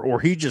all over,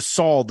 or he just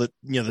saw that,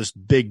 this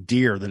big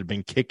deer that had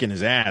been kicking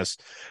his ass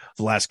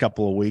the last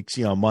couple of weeks,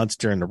 months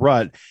during the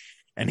rut.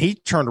 And he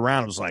turned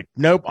around and was like,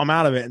 nope, I'm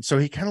out of it. And so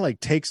he kind of like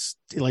takes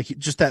like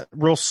just that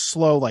real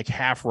slow, like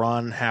half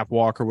run, half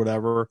walk or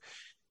whatever.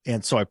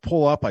 And so I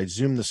pull up, I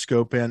zoom the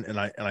scope in, and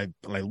I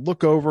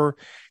look over,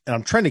 and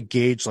I'm trying to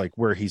gauge like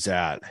where he's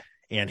at.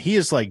 And he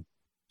is like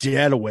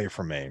dead away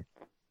from me.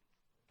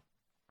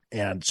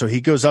 And so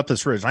he goes up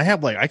this ridge,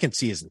 and I can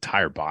see his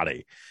entire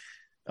body.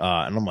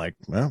 And I'm like,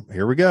 well,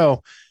 here we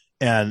go.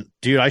 And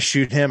dude, I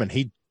shoot him, and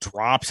he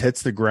drops,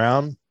 hits the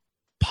ground,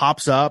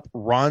 pops up,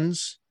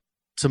 runs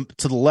to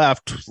the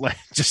left, like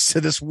just to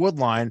this wood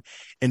line,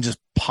 and just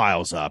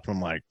piles up.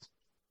 I'm like,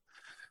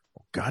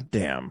 oh, God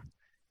damn.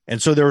 And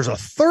so there was a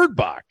third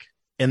buck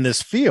in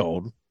this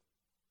field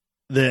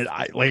that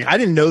I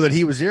didn't know that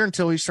he was there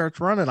until he starts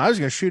running. I was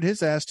going to shoot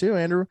his ass too,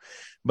 Andrew,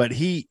 but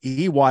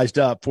he wised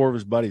up. 4 of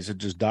his buddies had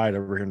just died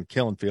over here in the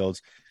killing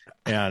fields,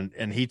 and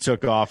he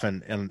took off,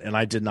 and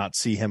I did not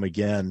see him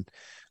again.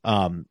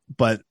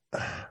 But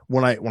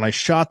when I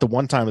shot the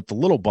one time at the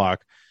little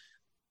buck,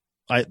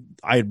 I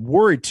had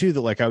worried too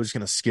that like I was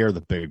going to scare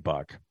the big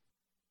buck,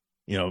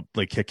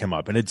 like kick him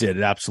up, and it did.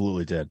 It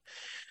absolutely did.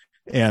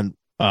 And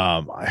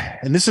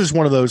this is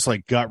one of those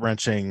like gut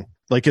wrenching,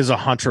 like as a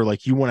hunter,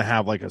 like you want to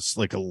have like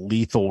a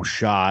lethal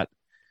shot,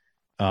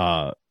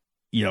 and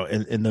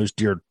those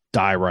deer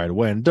die right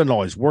away. And it doesn't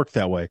always work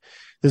that way.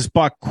 This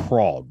buck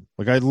crawled.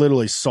 Like I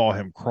literally saw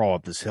him crawl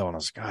up this hill, and I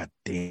was like, God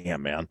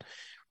damn, man.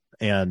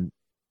 And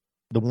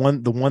the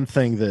one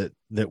thing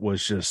that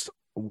was just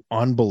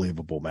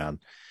unbelievable, man,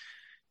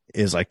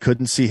 is I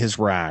couldn't see his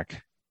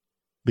rack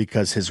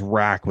because his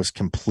rack was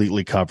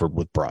completely covered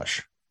with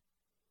brush.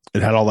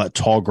 It had all that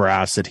tall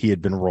grass that he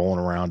had been rolling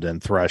around in,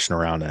 thrashing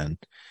around in.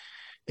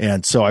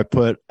 And so I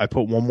put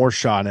one more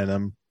shot in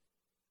him,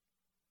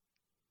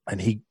 and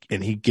he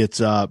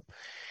gets up,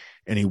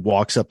 and he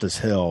walks up this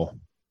hill,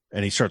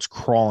 and he starts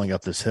crawling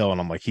up this hill, and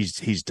I'm like,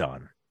 he's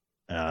done.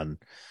 And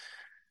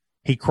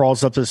he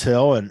crawls up this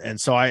hill, and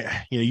so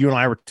you and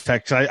I were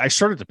texting. I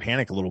started to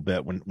panic a little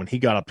bit when he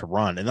got up to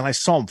run, and then I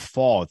saw him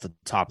fall at the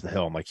top of the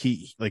hill. I'm like,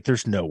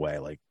 there's no way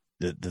like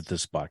that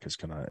this buck he's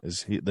not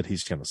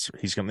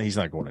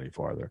going any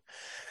farther.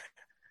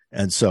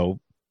 And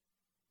so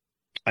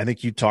I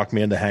think you talked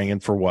me into hanging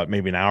for what,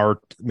 maybe an hour,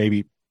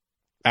 maybe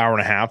hour and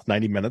a half,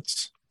 90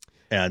 minutes.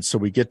 And so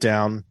we get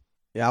down.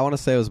 Yeah, I want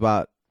to say it was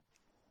about,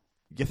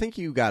 I think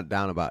you got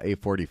down about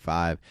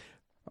 8:45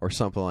 or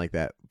something like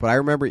that. But I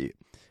remember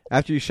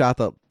after you shot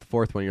the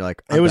fourth one, you're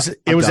like, it was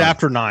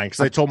after 9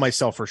 because I told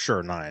myself for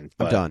sure 9.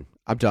 But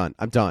I'm done.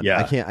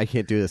 Yeah. I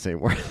can't do this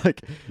anymore.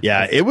 Like,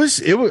 yeah, it was.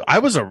 I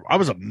was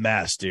a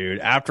mess, dude.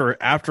 After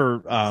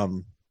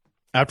the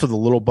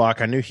little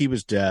buck, I knew he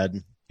was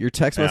dead. Your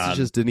text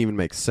messages didn't even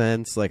make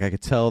sense. Like I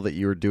could tell that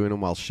you were doing them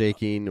while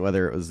shaking,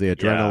 whether it was the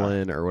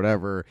adrenaline or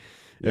whatever.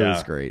 It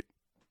was great.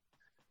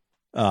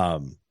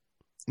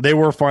 They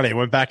were funny. I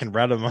went back and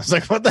read them. I was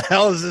like, what the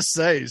hell does this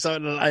say? So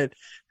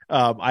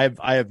I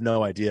have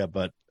no idea,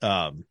 but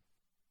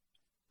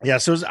yeah,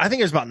 so I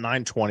think it was about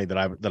 9:20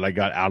 that I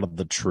got out of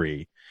the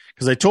tree,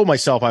 because I told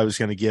myself I was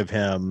going to give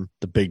him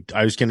the big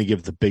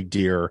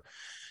deer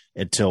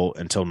until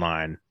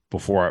 9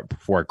 before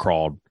I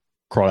crawled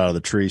out of the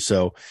tree.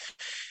 So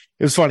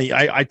it was funny.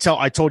 I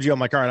told you,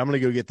 I'm like, all right, I'm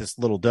going to go get this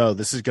little doe.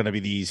 This is going to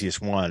be the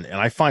easiest one. And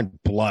I find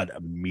blood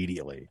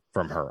immediately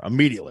from her.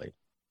 Immediately.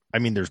 I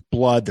mean, there's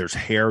blood, there's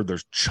hair,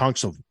 there's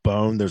chunks of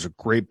bone. There's a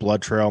great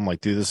blood trail. I'm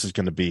like, dude, this is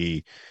going to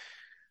be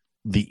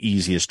the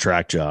easiest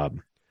track job.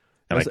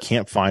 And I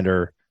can't find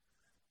her.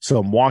 So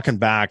I'm walking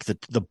back.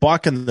 The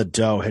buck and the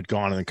doe had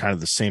gone in kind of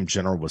the same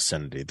general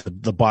vicinity.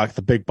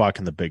 The big buck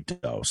and the big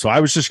doe. So I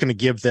was just going to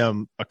give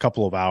them a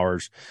couple of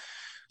hours.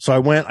 So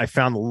I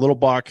found the little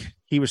buck.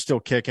 He was still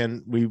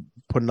kicking. We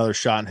put another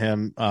shot in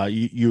him.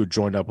 You had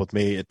joined up with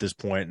me at this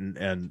point,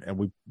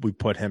 and we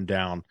put him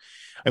down.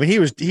 I mean,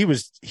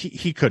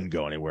 he couldn't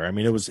go anywhere. I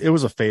mean, it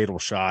was a fatal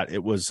shot.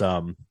 It was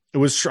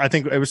I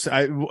think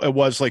it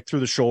was like through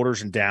the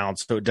shoulders and down.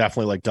 So it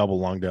definitely like double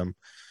lunged him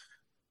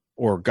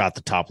or got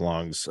the top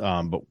lungs.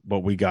 But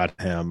we got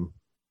him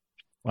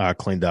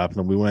cleaned up, and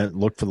then we went and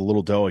looked for the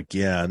little doe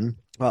again.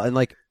 Well, and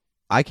like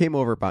I came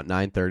over about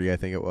 9:30, I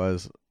think it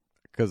was,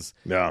 because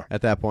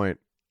at that point,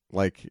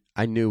 like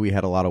I knew we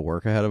had a lot of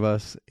work ahead of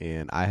us,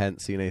 and I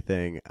hadn't seen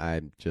anything.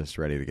 I'm just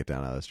ready to get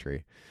down out of this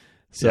tree.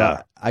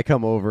 So I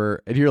come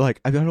over, and you're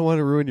like, I don't want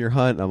to ruin your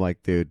hunt. And I'm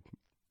like, dude,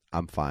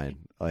 I'm fine.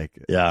 Like,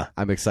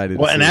 I'm excited.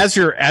 Well, and as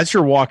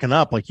you're walking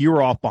up, like you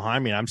were off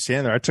behind me, and I'm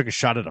standing there. I took a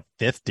shot at a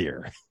fifth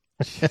deer,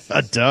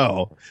 a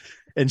doe,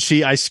 and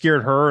I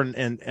scared her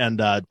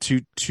and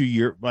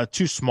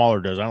two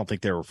smaller does. I don't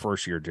think they were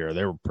first year deer.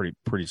 They were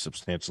pretty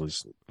substantially,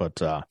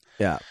 but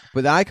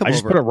but then I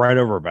just put it right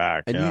over her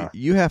back, and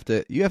you have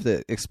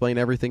to explain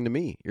everything to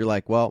me. You're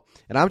like, well,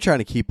 and I'm trying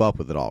to keep up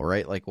with it all,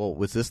 right? Like, well,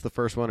 was this the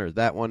first one or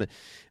that one?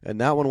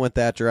 And that one went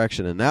that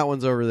direction, and that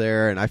one's over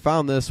there, and I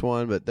found this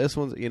one, but this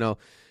one's,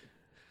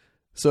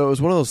 So it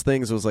was one of those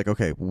things. It was like,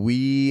 okay,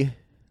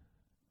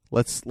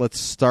 let's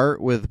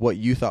start with what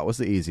you thought was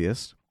the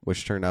easiest,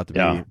 which turned out to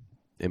be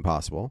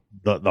impossible.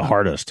 The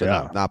hardest,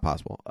 not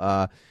possible.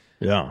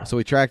 So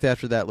we tracked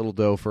after that little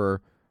doe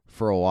for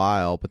a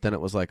while, but then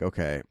it was like,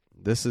 okay,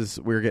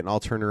 we were getting all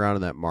turned around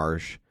in that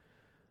marsh.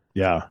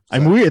 Yeah. So, I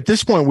mean, at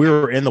this point we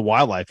were in the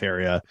wildlife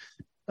area,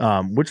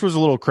 which was a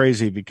little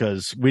crazy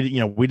because we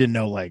didn't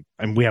know, like,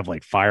 and we have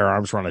like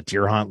firearms, we're on a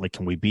deer hunt. Like,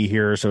 can we be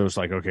here? So it was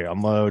like, okay,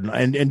 unload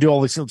and do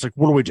all these things. It's like,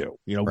 what do we do?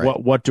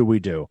 Right. What do we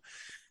do?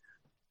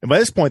 And by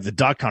this point, the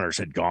duck hunters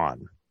had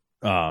gone.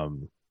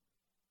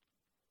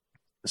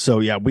 So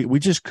yeah, we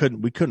just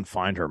couldn't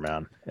find her,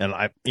 man. And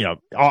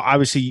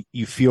obviously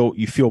you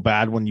feel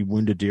bad when you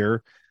wound a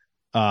deer.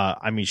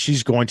 I mean,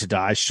 she's going to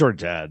die. She's sort of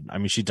dead. I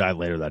mean, she died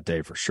later that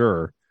day for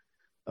sure.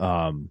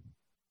 So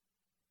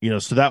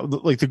that,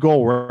 like, the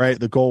goal, right?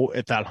 The goal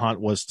at that hunt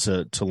was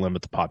to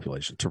limit the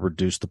population, to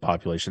reduce the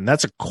population.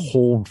 That's a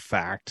cold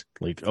fact,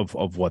 like,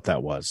 of what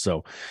that was.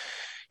 So,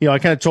 I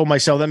kind of told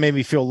myself that made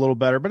me feel a little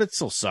better, but it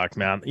still sucked,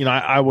 man.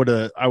 I would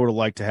have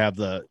liked to have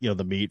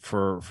the meat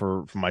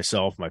for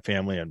myself, my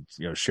family, and,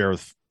 share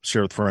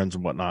with friends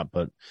and whatnot,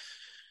 but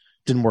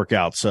didn't work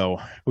out. So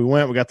we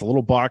got the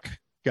little buck,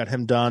 got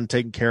him done,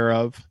 taken care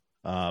of,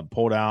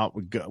 pulled out.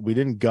 We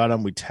didn't gut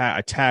him.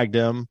 I tagged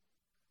him.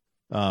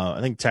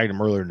 I think tagged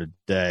him earlier in the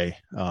day.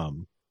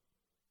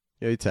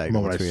 You tagged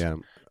him once we had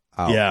him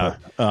out. Yeah.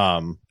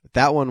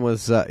 That one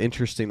was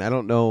interesting. I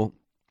don't know.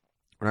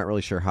 We're not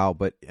really sure how,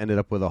 but ended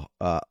up with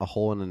a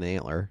hole in an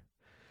antler.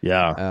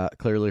 Yeah.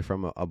 Clearly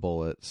from a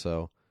bullet.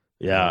 So.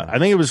 Yeah. I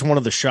think it was one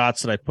of the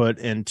shots that I put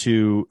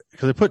into,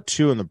 because I put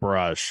two in the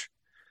brush.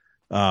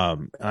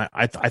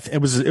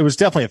 It was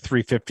definitely a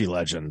 350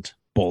 Legend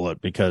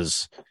bullet,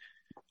 because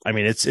I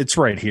mean, it's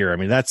right here. I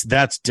mean, that's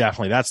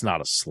definitely, that's not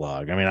a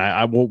slug. I mean,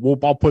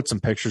 I'll put some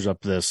pictures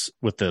up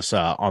with this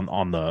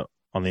on the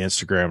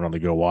Instagram and on the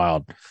Go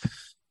Wild,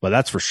 but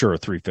that's for sure a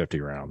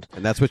 350 round.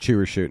 And that's what you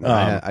were shooting.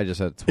 I just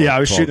had 12, I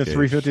was shooting a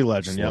 350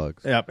 Legend.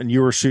 Slugs. Yep. And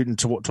you were shooting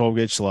 12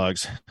 gauge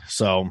slugs.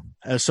 So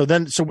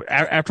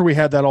after we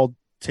had that all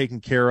taken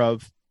care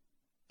of,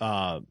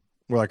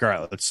 we're like, all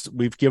right,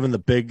 we've given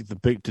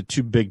the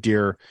two big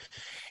deer.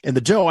 And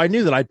the doe, I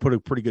knew that I'd put a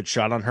pretty good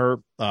shot on her,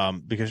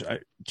 because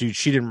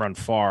she didn't run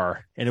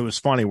far. And it was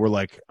funny. We're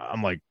like,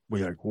 well,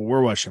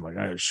 where was she? I'm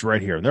like, she's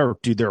right here. And there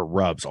are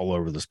rubs all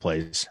over this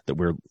place that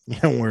we're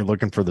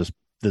looking for this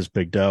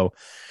big doe.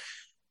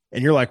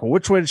 And you're like, well,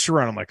 which way did she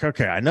run? I'm like,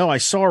 okay, I know I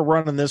saw her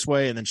running this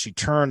way, and then she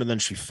turned, and then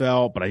she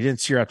fell, but I didn't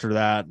see her after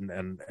that.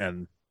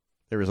 And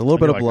there was a little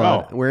bit of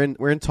blood. Oh.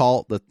 We're in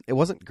tall. It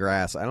wasn't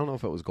grass. I don't know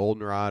if it was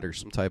goldenrod or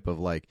some type of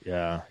like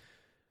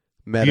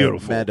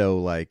meadow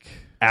like.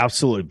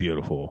 Absolutely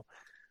beautiful.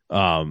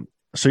 So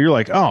you're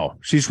like, oh,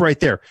 she's right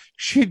there.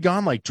 She had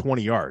gone like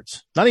 20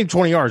 yards, not even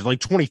 20 yards, like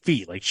 20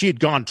 feet. Like, she had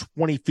gone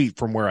 20 feet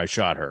from where I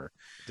shot her.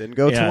 Didn't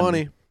go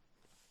 20.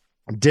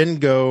 Didn't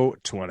go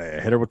 20. I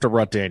hit her with the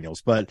Rut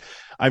Daniels, but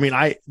I mean,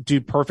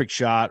 perfect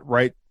shot,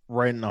 right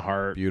in the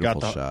heart.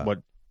 Beautiful shot.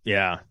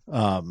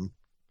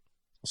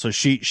 So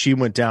she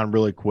went down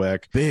really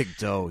quick. Big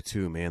doe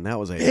too, man. That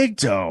was a big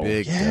doe.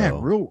 Big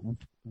doe.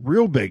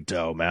 real big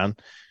doe, man.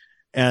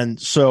 And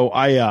so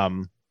I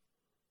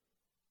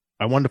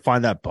wanted to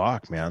find that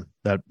buck, man,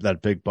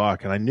 that big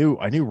buck. And I knew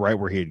right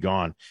where he had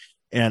gone.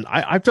 And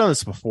I've done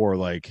this before.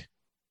 Like,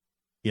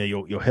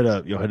 you'll hit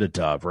a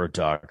dove or a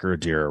duck or a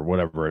deer or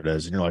whatever it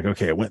is. And you're like,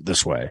 okay, it went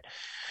this way.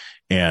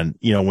 And,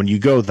 when you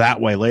go that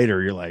way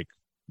later, you're like,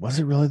 was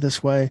it really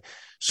this way?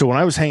 So when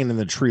I was hanging in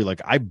the tree,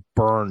 like I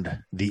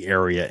burned the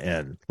area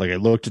in. Like I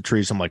looked at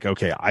trees, I'm like,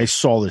 okay, I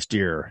saw this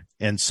deer.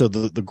 And so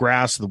the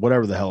grass,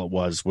 whatever the hell it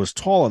was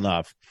tall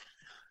enough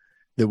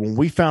that when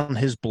we found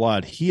his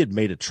blood, he had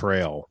made a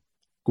trail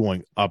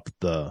going up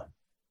the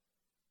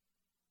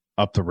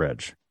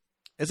ridge.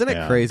 Isn't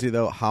it crazy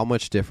though how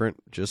much different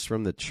just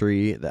from the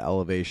tree, the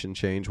elevation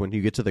change when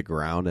you get to the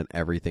ground and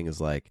everything is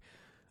like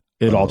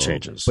it all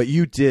changes. But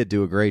you did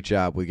do a great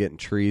job with getting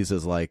trees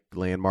as like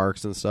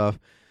landmarks and stuff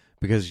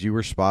because you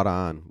were spot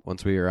on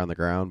once we were on the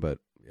ground. But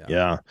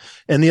yeah.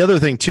 And the other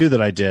thing too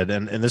that I did,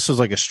 and this was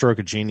like a stroke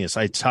of genius.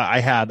 I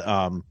had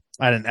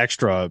an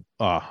extra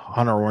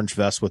Hunter Orange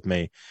vest with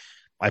me.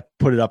 I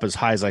put it up as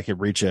high as I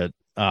could reach it,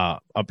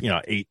 up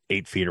 8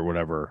 feet or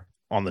whatever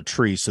on the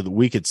tree, so that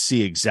we could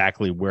see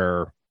exactly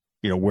where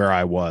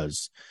I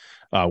was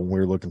when we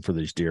were looking for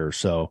these deer.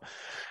 So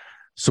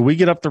we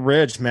get up the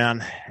ridge,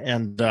 man,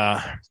 and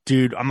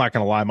dude, I'm not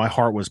gonna lie, my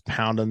heart was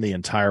pounding the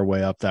entire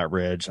way up that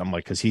ridge. I'm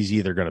like, because he's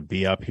either gonna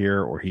be up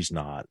here or he's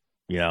not.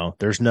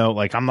 There's no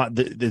like, I'm not.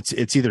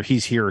 It's either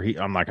he's here or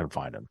I'm not gonna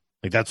find him.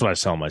 Like that's what I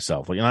was telling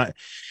myself. Like,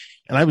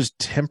 and I was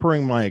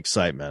tempering my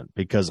excitement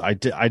because I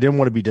didn't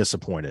want to be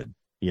disappointed.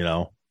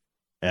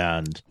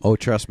 And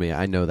trust me,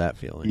 I know that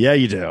feeling. Yeah,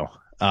 you do.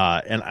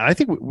 And I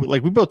think we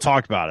both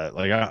talked about it.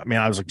 Like,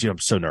 I was like, dude, I'm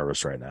so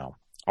nervous right now.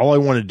 All I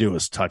want to do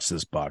is touch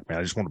this buck, man.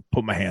 I just want to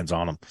put my hands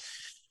on him.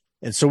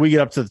 And so we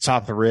get up to the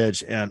top of the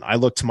ridge and I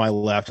look to my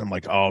left. And I'm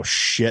like, oh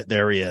shit,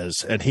 there he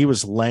is. And he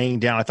was laying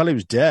down. I thought he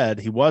was dead.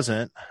 He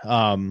wasn't.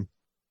 And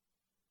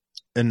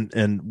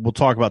we'll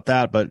talk about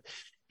that, but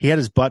he had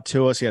his butt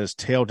to us. He had his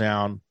tail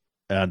down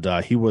and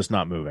he was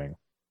not moving.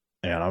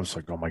 And I was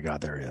like, oh my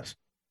God, there he is.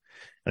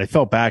 And I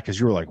felt bad because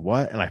you were like,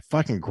 what? And I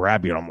fucking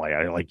grab you. And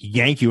I like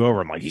yank you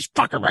over. I'm like, he's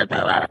fucking right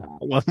there. I'm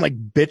like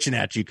bitching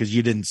at you because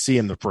you didn't see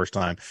him the first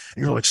time.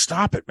 And you're like,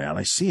 stop it, man.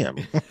 I see him.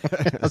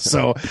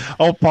 So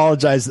I'll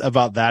apologize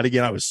about that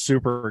again. I was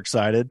super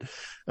excited.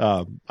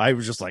 I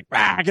was just like,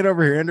 get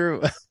over here,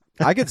 Andrew.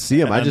 I could see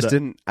him. I just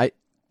didn't.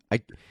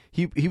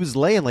 He was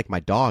laying like my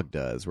dog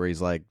does, where he's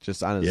like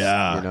just on his,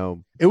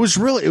 It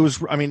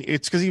was, I mean,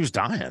 it's because he was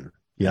dying,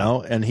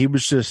 and he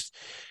was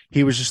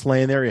just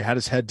laying there. He had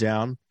his head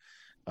down.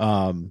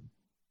 And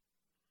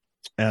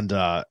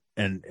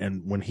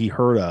when he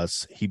heard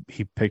us, he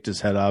picked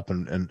his head up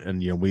and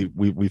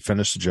we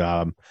finished the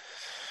job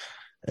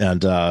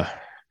and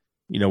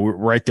we're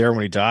right there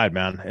when he died,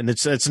 man. And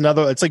it's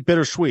like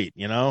bittersweet,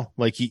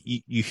 like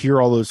you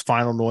hear all those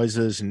final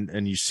noises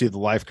and you see the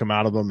life come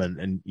out of him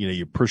and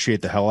you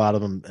appreciate the hell out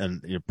of him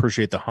and you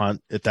appreciate the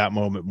hunt at that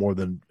moment more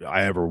than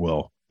I ever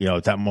will,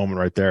 at that moment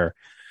right there.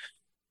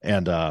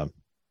 And,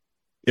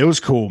 it was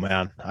cool,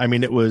 man. I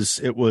mean, it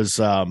was,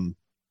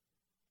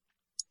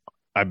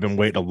 I've been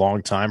waiting a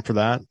long time for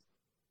that,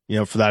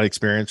 for that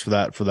experience, for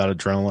that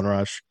adrenaline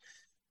rush,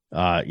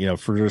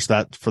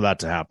 for that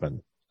to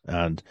happen.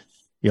 And,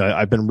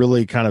 I've been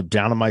really kind of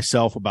down on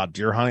myself about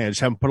deer hunting. I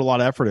just haven't put a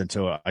lot of effort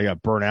into it. I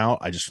got burnt out.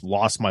 I just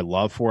lost my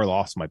love for it,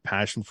 lost my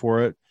passion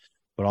for it.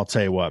 But I'll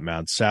tell you what,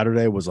 man,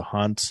 Saturday was a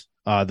hunt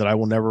that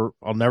I'll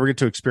never get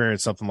to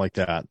experience something like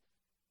that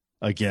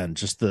again.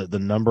 Just the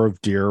number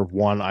of deer.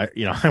 One, I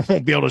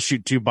won't be able to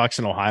shoot 2 bucks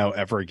in Ohio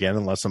ever again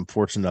unless I'm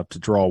fortunate enough to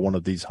draw one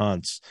of these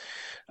hunts.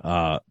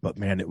 But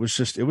man, it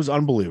was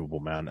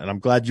unbelievable, man. And I'm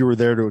glad you were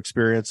there to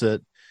experience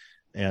it.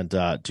 And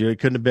dude, it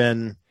couldn't have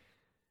been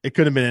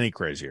any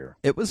crazier.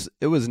 It was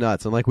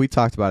nuts. And like we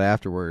talked about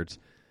afterwards,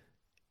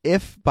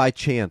 if by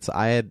chance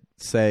I had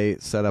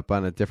set up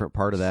on a different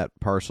part of that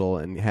parcel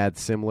and had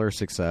similar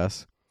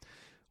success,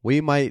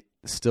 we might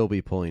still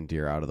be pulling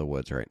deer out of the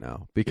woods right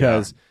now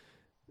because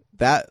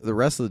that the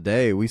rest of the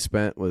day we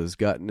spent was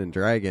gutting and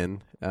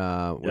dragging. We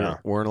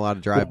weren't allowed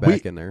to drive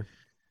back in there.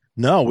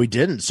 No, we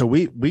didn't. So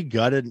we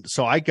gutted.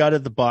 So I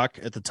gutted the buck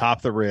at the top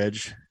of the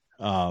ridge.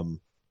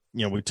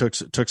 We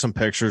took some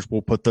pictures.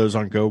 We'll put those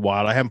on Go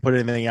Wild. I haven't put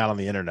anything out on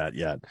the internet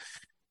yet.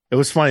 It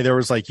was funny. There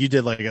was like, you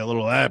did like a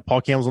little,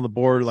 Paul Campbell's on the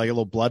board, like a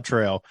little blood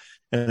trail.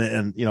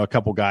 And a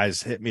couple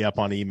guys hit me up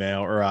on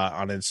email or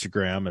on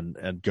Instagram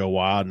and Go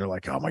Wild. And they're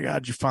like, oh my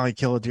God, you finally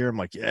kill a deer. I'm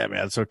like, yeah,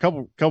 man. So a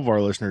couple of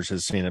our listeners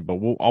has seen it, but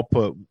we'll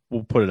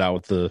put it out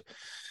with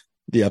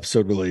the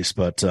episode release.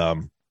 But,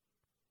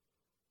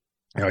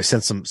 I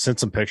sent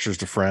some pictures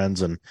to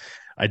friends and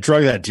I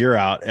drug that deer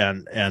out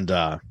and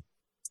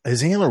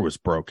his antler was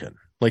broken.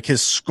 Like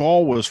his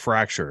skull was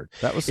fractured.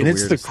 That was the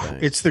weirdest thing.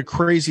 It's the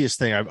craziest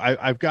thing.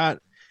 I've got,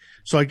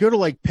 so I go to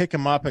like pick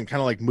him up and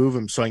kind of like move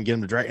him so I can get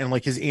him to drag. And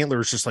like his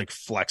antler is just like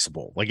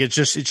flexible. Like it's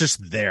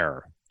just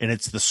there. And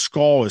it's the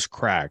skull is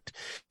cracked.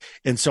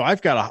 And so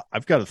I've got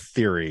a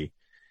theory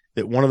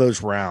that one of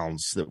those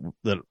rounds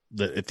that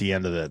at the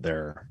end of that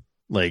there,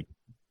 like,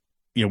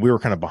 we were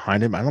kind of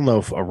behind him. I don't know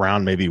if a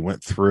round maybe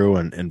went through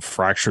and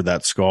fractured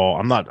that skull.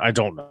 I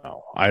don't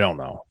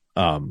know.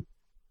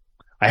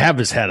 I have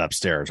his head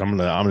upstairs. I'm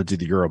gonna do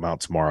the Euro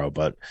mount tomorrow,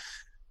 but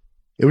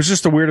it was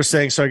just the weirdest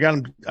thing. So I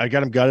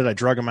got him gutted. I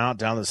drug him out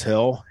down this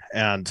hill,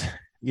 and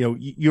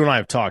you and I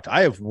have talked.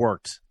 I have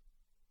worked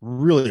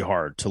really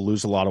hard to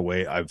lose a lot of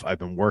weight. I've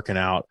been working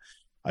out.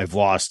 I've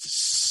lost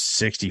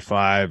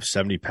 65,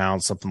 70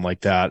 pounds, something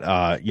like that,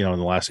 in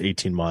the last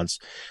 18 months.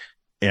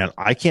 And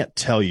I can't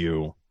tell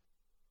you,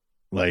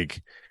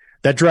 like,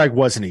 that drag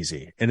wasn't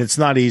easy. And it's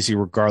not easy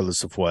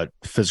regardless of what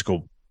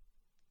physical,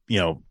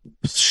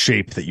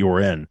 shape that you were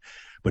in.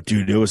 But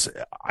dude,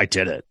 I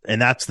did it. And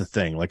that's the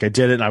thing. Like, I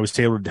did it and I was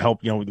able to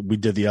help, we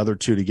did the other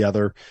two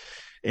together.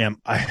 And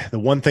the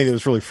one thing that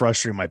was really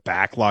frustrating, my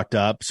back locked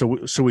up. So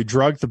we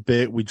drug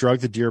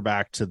the deer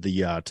back to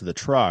the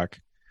truck.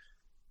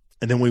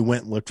 And then we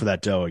went and looked for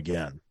that doe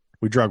again.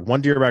 We drug one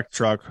deer back to the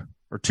truck,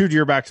 or two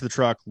deer back to the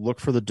truck, looked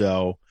for the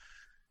doe.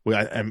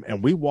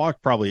 We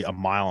walked probably a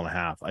mile and a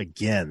half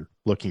again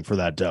looking for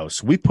that doe.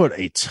 So we put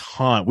a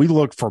ton. We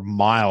looked for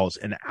miles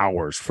and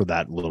hours for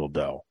that little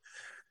doe.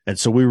 And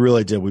so we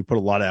really did. We put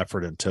a lot of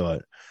effort into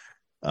it.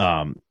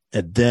 And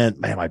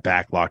then, man, my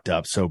back locked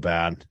up so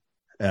bad.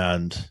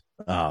 And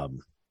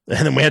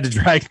then we had to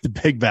drag the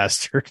big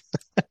bastard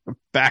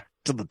back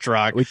to the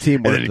truck. We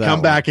teamworked, and then to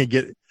come back and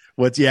get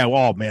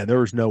oh man, there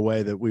was no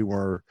way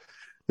that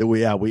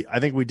I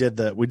think we did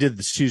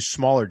the two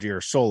smaller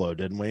deer solo,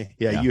 didn't we?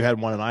 Yeah, you had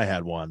one and I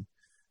had one.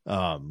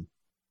 Man,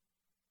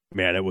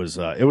 it was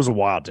a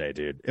wild day,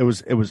 dude. It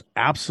was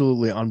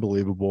absolutely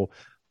unbelievable.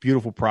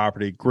 Beautiful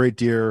property, great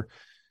deer,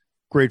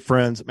 great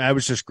friends. Man, it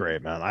was just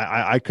great, man.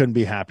 I couldn't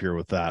be happier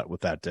with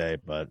that day.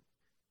 But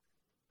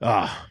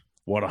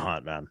what a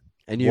hunt, man.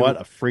 And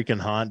what a freaking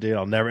hunt, dude.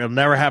 It'll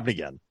never happen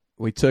again.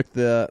 We took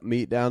the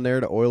meat down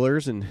there to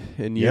Oilers in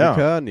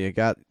Utica, and you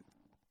got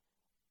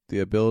the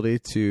ability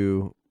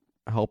to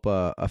help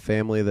a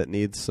family that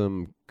needs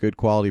some good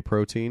quality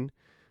protein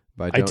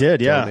by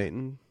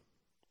donating.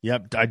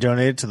 Yep, I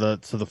donated to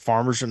the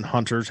Farmers and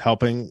Hunters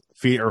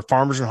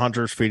Farmers and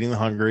Hunters Feeding the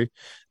Hungry,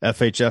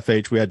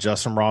 FHFH. We had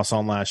Justin Ross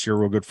on last year,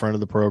 real good friend of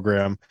the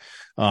program,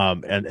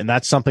 and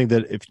that's something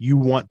that if you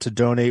want to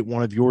donate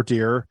one of your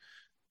deer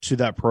to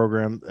that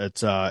program,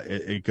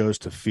 it goes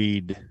to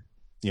feed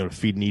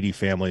needy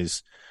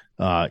families,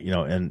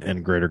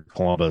 in Greater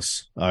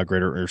Columbus,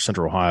 Greater or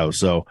Central Ohio.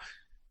 So,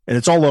 and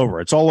it's all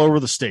over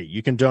the state.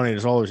 You can donate.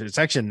 It's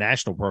actually a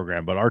national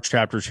program, but our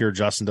chapters here,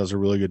 Justin does a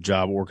really good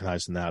job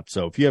organizing that.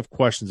 So if you have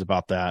questions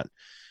about that,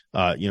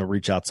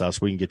 reach out to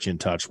us. We can get you in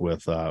touch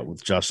with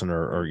Justin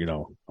or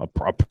a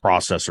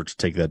processor to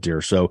take that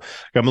deer. So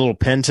got my little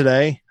pen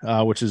today,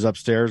 which is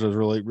upstairs. I was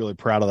really, really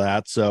proud of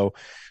that. So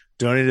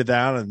donated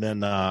that. And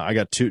then, I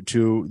got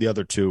the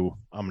other two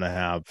I'm going to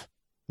have,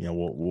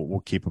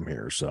 we'll keep them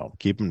here. So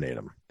keep them, need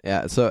them.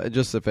 Yeah. So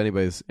just if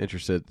anybody's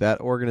interested,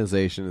 that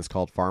organization is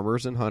called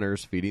Farmers and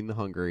Hunters Feeding the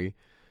Hungry.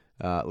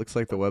 It looks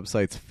like the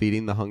website's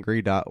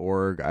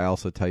feedingthehungry.org. I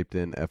also typed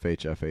in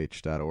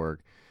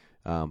FHFH.org.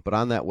 But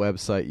on that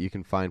website, you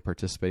can find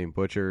participating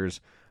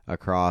butchers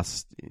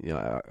across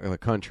the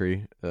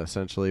country,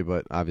 essentially,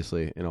 but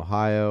obviously in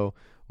Ohio,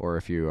 or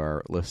if you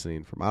are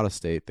listening from out of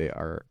state, they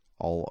are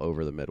all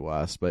over the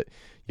Midwest. But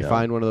you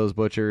find one of those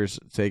butchers,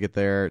 take it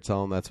there,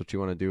 tell them that's what you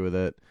want to do with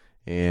it,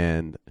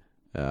 and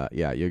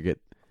you'll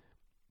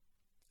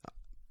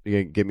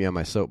get me on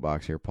my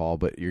soapbox here, Paul,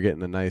 but you're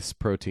getting a nice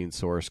protein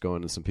source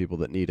going to some people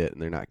that need it,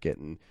 and they're not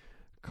getting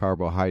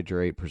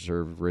carbohydrate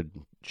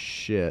preserve-ridden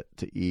shit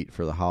to eat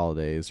for the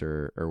holidays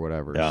or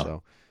whatever. Yeah.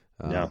 So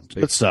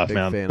good stuff,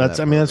 man. That's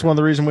one of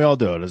the reasons we all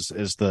do it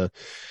is the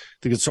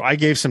so I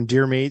gave some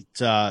deer meat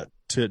to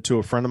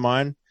a friend of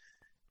mine,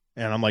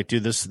 and I'm like,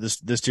 dude, this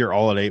deer,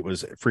 all it ate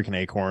was freaking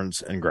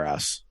acorns and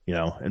grass,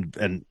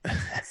 and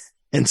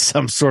and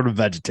some sort of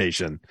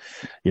vegetation,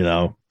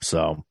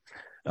 so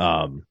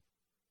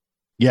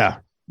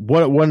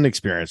what an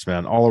experience,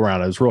 man, all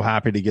around. I was real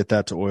happy to get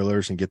that to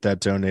Oilers and get that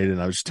donated,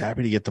 and I was just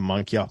happy to get the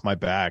monkey off my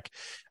back.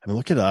 I mean,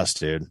 look at us,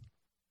 dude.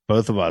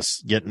 Both of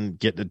us getting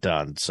it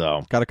done.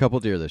 So got a couple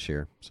deer this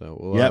year. So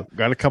we'll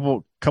got a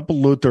couple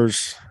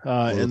Luthers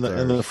in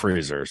the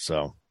freezer.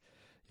 So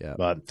yeah,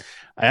 but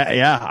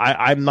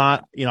I'm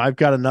not. I've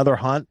got another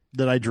hunt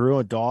that I drew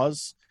at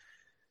Dawes.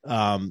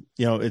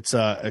 It's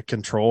a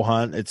control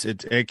hunt.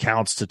 It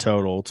counts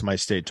to my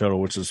state total,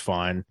 which is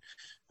fine.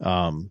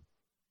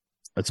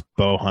 It's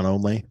bow hunt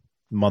only,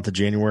 month of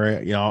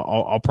January.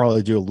 I'll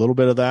probably do a little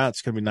bit of that.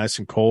 It's going to be nice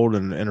and cold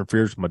and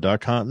interferes with my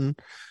duck hunting,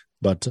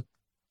 but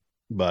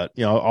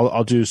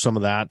I'll do some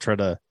of that, try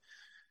to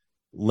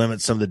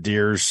limit some of the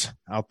deers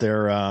out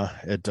there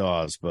at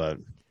Dawes. But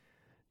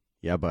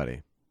yeah,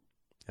 buddy.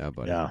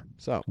 Yeah.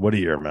 So what a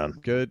year, man.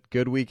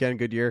 Good weekend,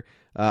 good year.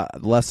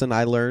 Lesson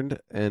I learned,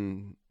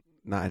 and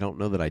I don't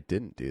know that I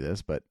didn't do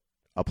this, but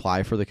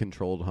apply for the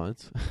controlled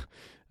hunts.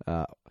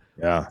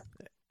 Yeah.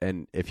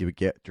 And if you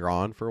get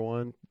drawn for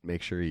one,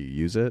 make sure you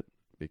use it,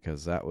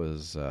 because that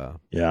was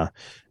yeah.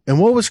 And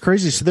what was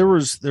crazy? So there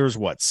was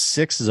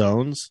 6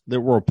 zones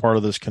that were a part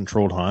of this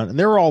controlled hunt, and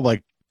they were all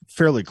like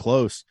fairly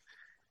close.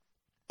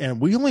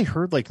 And we only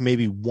heard like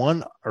maybe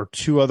 1 or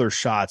 2 other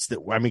shots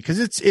because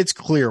it's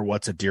clear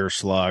what's a deer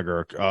slug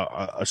or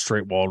a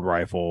straight walled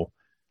rifle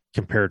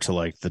compared to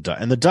like the duck.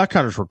 And the duck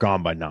hunters were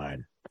gone by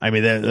 9. I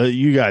mean,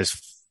 you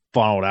guys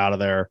followed out of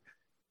there.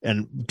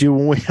 And dude,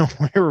 when we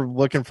were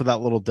looking for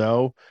that little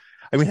doe,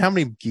 I mean, how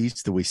many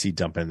geese do we see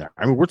dump in there?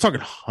 I mean, we're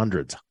talking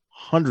hundreds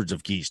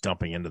of geese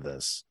dumping into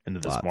this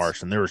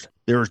marsh. And there was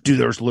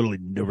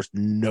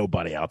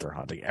nobody out there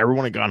hunting.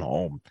 Everyone had gone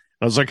home.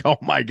 I was like, oh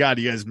my God,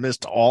 you guys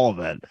missed all of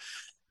it.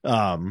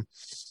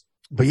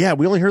 But yeah,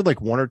 we only heard like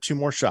one or two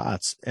more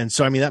shots. And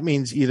so, I mean, that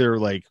means either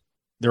like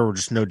there were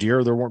just no deer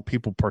or there weren't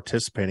people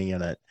participating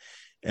in it.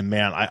 And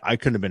man, I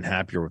couldn't have been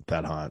happier with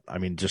that hunt. I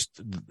mean,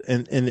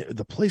 and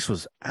the place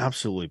was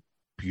absolutely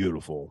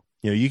beautiful.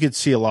 You know, you could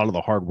see a lot of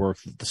the hard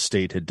work that the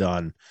state had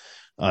done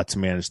to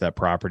manage that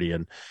property.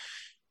 And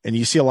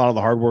you see a lot of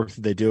the hard work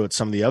that they do at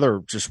some of the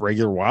other just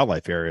regular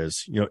wildlife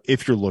areas, you know,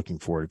 if you're looking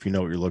for it, if you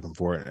know what you're looking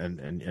for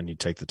and you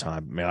take the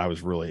time. Man, I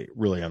was really,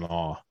 really in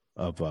awe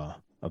of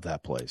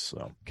that place.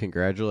 So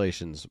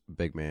congratulations,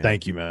 big man.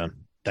 Thank you, man.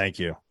 Thank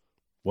you.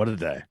 What a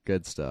day.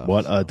 Good stuff.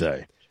 What a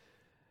day.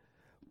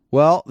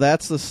 Well,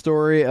 that's the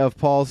story of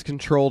Paul's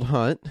controlled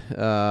hunt.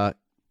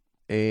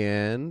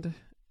 And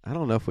I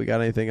don't know if we got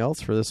anything else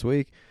for this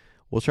week.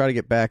 We'll try to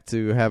get back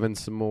to having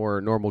some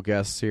more normal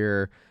guests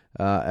here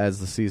as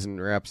the season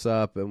wraps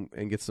up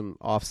and get some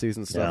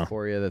off-season stuff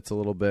for you that's a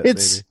little bit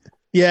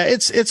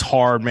it's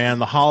hard, man.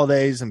 The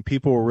holidays and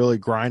people were really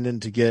grinding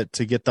to get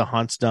the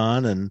hunts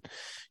done. And,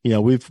 you know,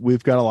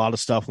 we've got a lot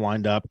of stuff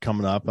lined up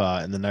coming up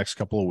in the next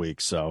couple of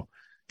weeks. So,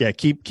 yeah,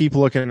 keep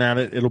looking at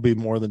it. It'll be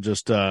more than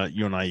just you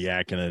and I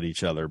yakking at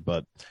each other,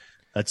 but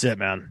that's it,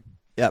 man.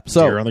 Yep.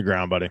 So you're on the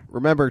ground, buddy.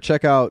 Remember,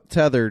 check out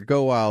Tethered,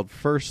 Go Wild,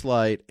 First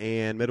Light,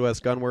 and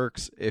Midwest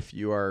Gunworks if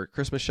you are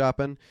Christmas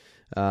shopping.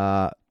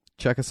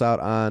 Check us out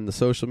on the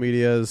social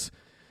medias,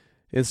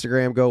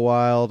 Instagram, Go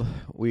Wild.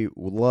 We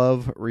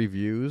love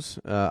reviews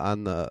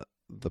on the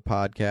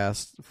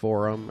podcast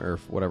forum or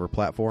whatever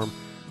platform.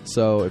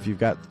 So if you've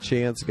got the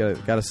chance, got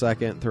a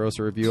second, throw us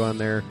a review on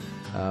there.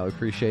 We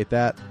appreciate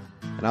that.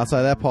 And outside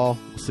of that, Paul,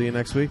 we'll see you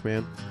next week,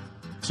 man.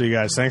 See you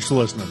guys. Thanks for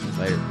listening.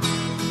 Later.